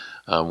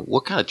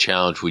What kind of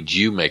challenge would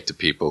you make to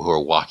people who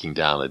are walking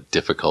down a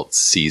difficult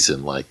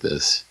season like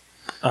this?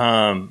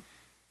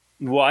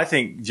 Well, I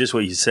think just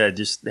what you said,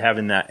 just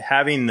having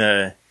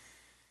the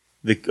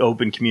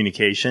open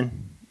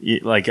communication.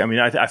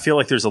 I feel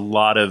like there's a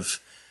lot of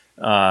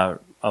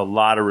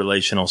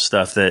relational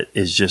stuff that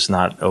is just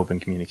not open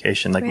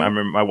communication. Like, I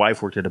remember my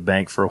wife worked at a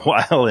bank for a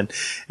while,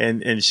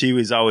 and she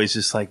was always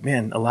just like,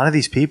 man, a lot of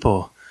these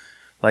people,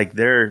 like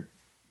they're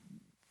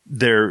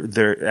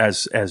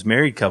as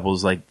married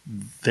couples, like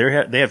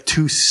they have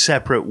two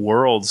separate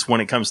worlds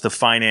when it comes to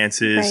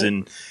finances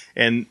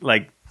and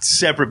like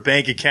separate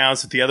bank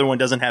accounts that the other one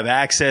doesn't have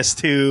access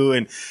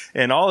to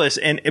and all this.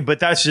 But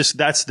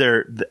that's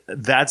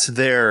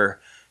their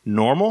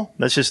normal.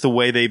 That's just the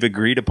way they've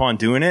agreed upon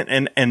doing it.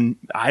 And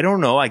I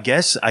don't know, I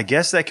guess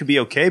that could be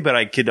okay. But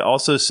I could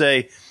also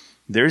say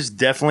there's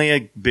definitely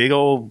a big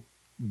old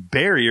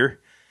barrier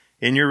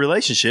in your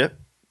relationship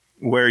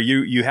where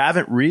you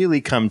haven't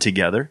really come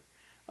together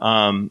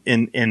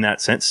in that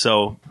sense.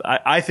 So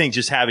I think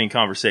just having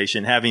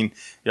conversation,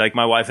 like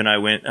my wife and I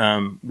went,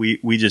 we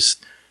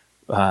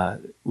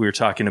were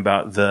talking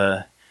about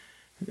the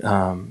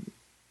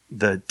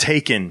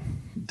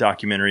Taken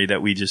documentary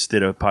that we just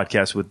did a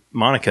podcast with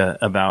Monica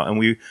about, and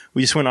we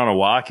just went on a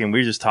walk and we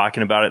were just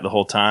talking about it the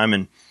whole time,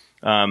 and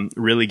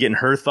really getting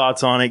her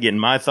thoughts on it, getting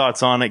my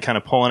thoughts on it, kind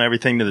of pulling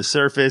everything to the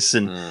surface,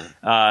 and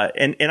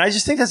I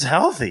just think that's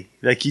healthy.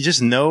 Like, you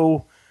just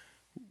know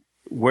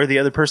where the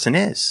other person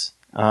is.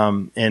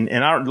 And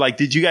I don't, like,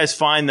 did you guys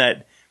find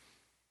that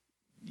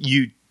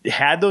you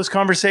had those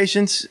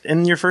conversations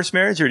in your first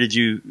marriage, or did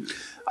you?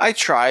 I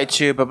tried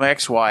to, but my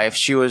ex-wife,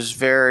 she didn't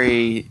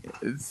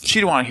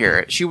want to hear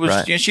it. She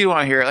didn't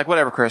want to hear it. Like,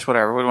 whatever, Chris,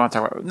 whatever. What do you want to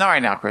talk about? Not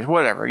right now, Chris,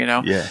 whatever,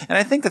 Yeah. And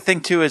I think the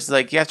thing too is,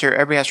 like,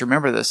 everybody has to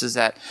remember this, is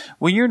that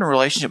when you're in a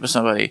relationship with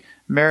somebody,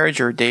 marriage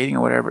or dating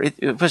or whatever,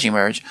 especially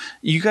marriage,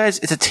 you guys,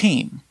 it's a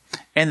team.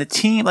 And the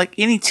team, like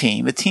any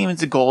team,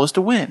 the goal is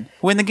to win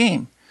the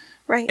game.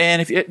 Right.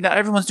 And if not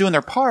everyone's doing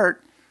their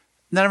part,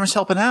 not everyone's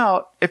helping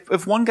out.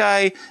 If one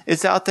guy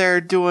is out there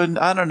doing,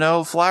 I don't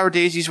know, flower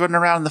daisies, running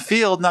around in the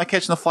field, not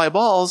catching the fly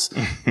balls,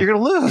 you're going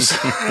to lose.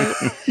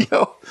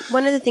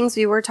 One of the things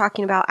we were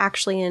talking about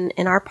actually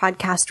in our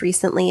podcast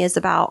recently is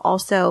about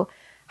also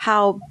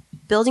how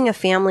building a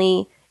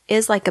family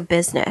is like a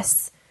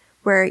business,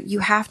 where you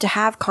have to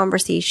have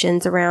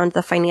conversations around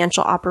the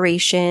financial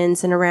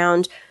operations and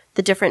around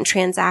the different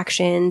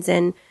transactions.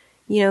 And,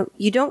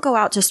 you don't go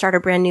out to start a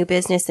brand new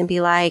business and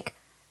be like,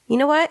 you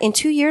know what? In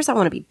 2 years, I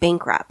want to be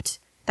bankrupt.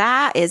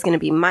 That is going to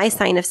be my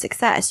sign of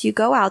success. You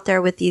go out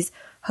there with these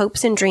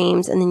hopes and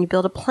dreams, and then you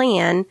build a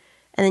plan,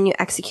 and then you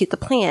execute the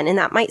plan. And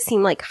that might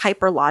seem like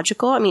hyper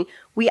logical. I mean,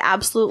 we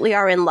absolutely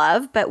are in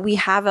love, but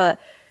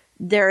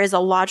there is a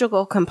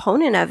logical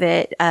component of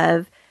it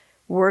of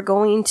we're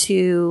going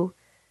to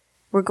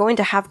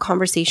have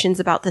conversations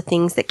about the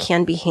things that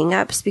can be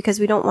hangups, because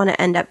we don't want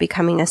to end up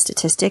becoming a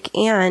statistic,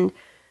 and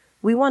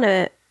we want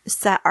to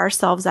set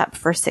ourselves up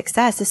for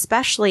success,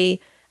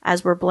 especially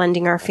as we're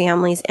blending our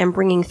families and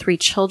bringing 3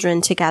 children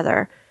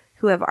together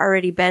who have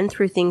already been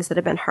through things that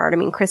have been hard. I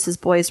mean, Chris's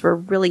boys were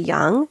really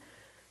young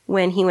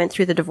when he went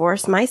through the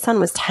divorce. My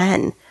son was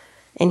 10,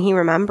 and he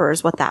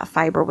remembers what that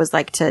fiber was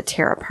like to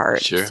tear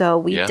apart. Sure. So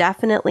we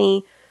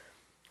definitely,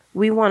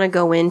 we want to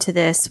go into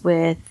this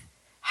with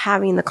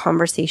having the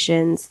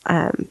conversations.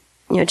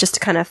 Just a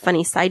kind of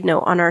funny side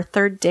note, on our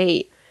 3rd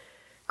date,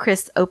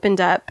 Chris opened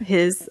up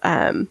his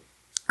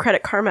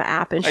Credit Karma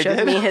app and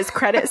showed me his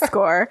credit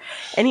score,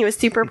 and he was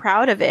super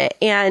proud of it.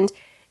 And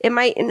it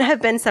might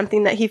have been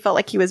something that he felt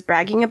like he was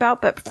bragging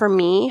about, but for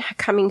me,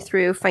 coming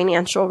through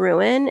financial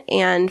ruin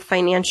and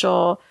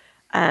financial,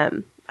 I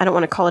don't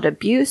want to call it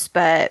abuse,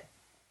 but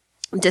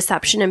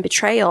deception and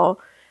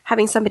betrayal,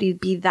 having somebody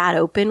be that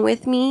open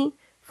with me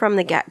from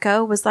the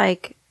get-go was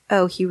like,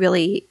 oh,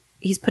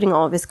 he's putting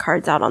all of his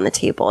cards out on the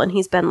table, and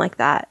he's been like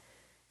that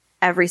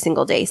every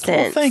single day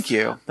since. Well, thank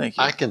you.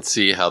 I can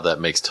see how that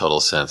makes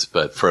total sense,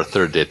 but for a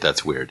 3rd date,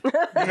 that's weird.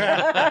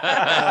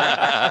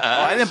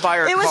 I didn't buy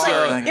her it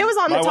car. It was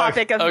on the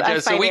topic of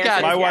so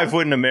finances. My wife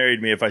wouldn't have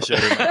married me if I showed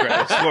her my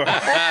credit score.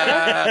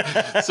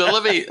 So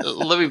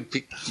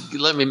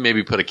let me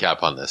maybe put a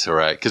cap on this, all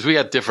right? Because we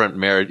got different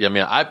marriage. I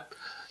mean,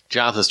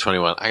 Jonathan's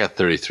 21. I got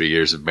 33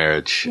 years of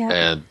marriage,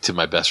 and to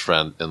my best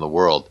friend in the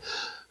world.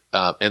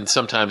 And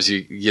sometimes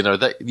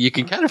that you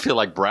can kind of feel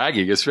like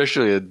bragging,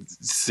 especially in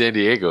San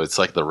Diego. It's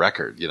like the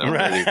record,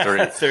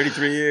 Right.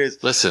 33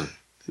 years. Listen,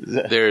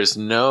 there's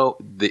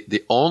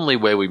the only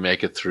way we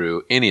make it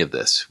through any of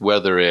this,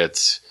 whether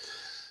it's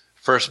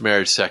first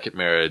marriage, second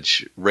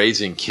marriage,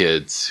 raising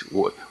kids,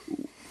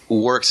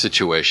 work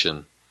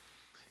situation,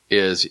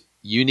 is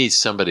you need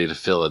somebody to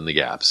fill in the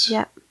gaps.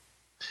 Yeah.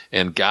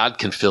 And God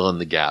can fill in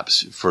the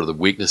gaps for the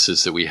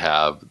weaknesses that we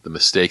have, the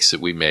mistakes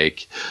that we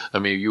make. I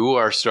mean, you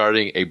are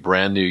starting a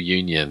brand new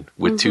union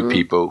with 2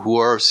 people who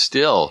are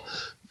still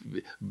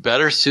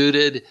better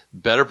suited,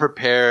 better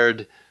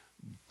prepared,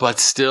 but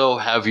still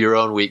have your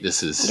own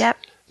weaknesses. Yep.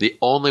 The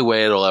only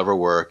way it'll ever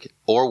work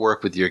or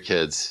work with your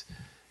kids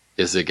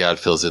is that God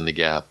fills in the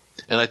gap.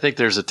 And I think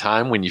there's a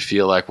time when you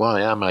feel like, well,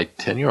 yeah, my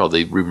 10-year-old,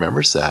 he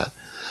remembers that.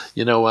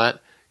 You know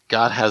what?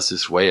 God has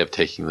this way of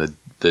taking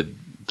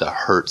the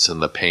hurts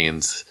and the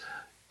pains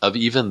of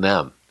even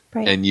them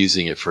and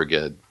using it for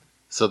good.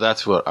 So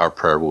that's what our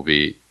prayer will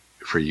be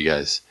for you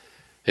guys.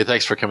 Hey,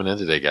 thanks for coming in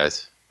today,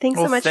 guys. Thanks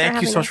so much.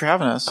 Thank you so much for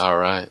having us. All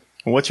right.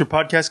 What's your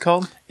podcast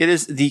called? It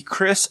is the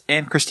Chris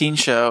and Christine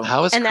Show.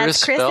 How is And Chris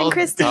that's Chris spelled? and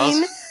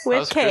Christine with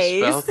how's Chris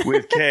K's. spelled?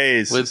 With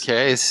K's. With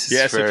K's.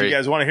 Yes, if you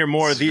guys want to hear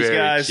more of these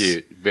guys,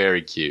 cute.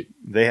 Very cute.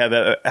 they have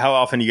how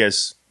often do you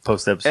guys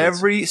post episodes?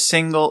 Every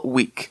single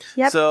week.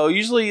 Yep. So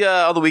usually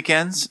on the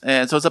weekends,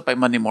 and so it's up by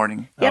Monday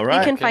morning. Yep, All right.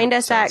 you can find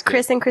us Sounds at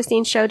good.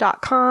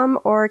 chrisandchristineshow.com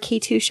or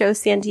K2 Show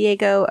San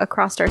Diego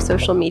across our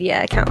social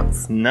media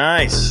accounts.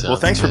 Nice. Well,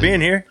 Sounds thanks for good.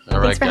 being here. All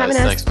right, for guys. having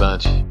us. Thanks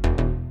bunch.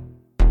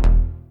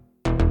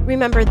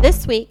 Remember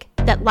this week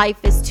that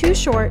life is too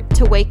short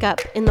to wake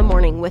up in the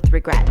morning with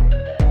regret.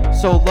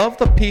 So love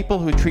the people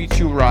who treat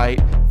you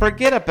right,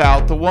 forget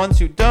about the ones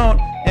who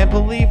don't, and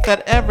believe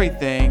that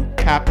everything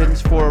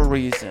happens for a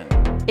reason.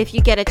 If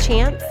you get a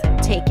chance,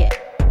 take it.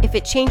 If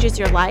it changes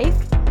your life,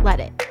 let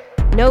it.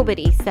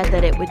 Nobody said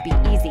that it would be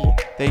easy.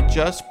 They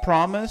just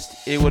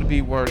promised it would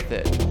be worth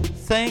it.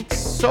 Thanks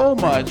so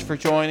much for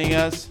joining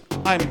us.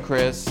 I'm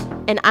Chris.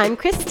 And I'm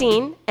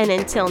Christine, and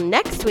until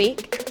next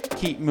week,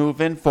 Keep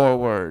moving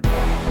forward.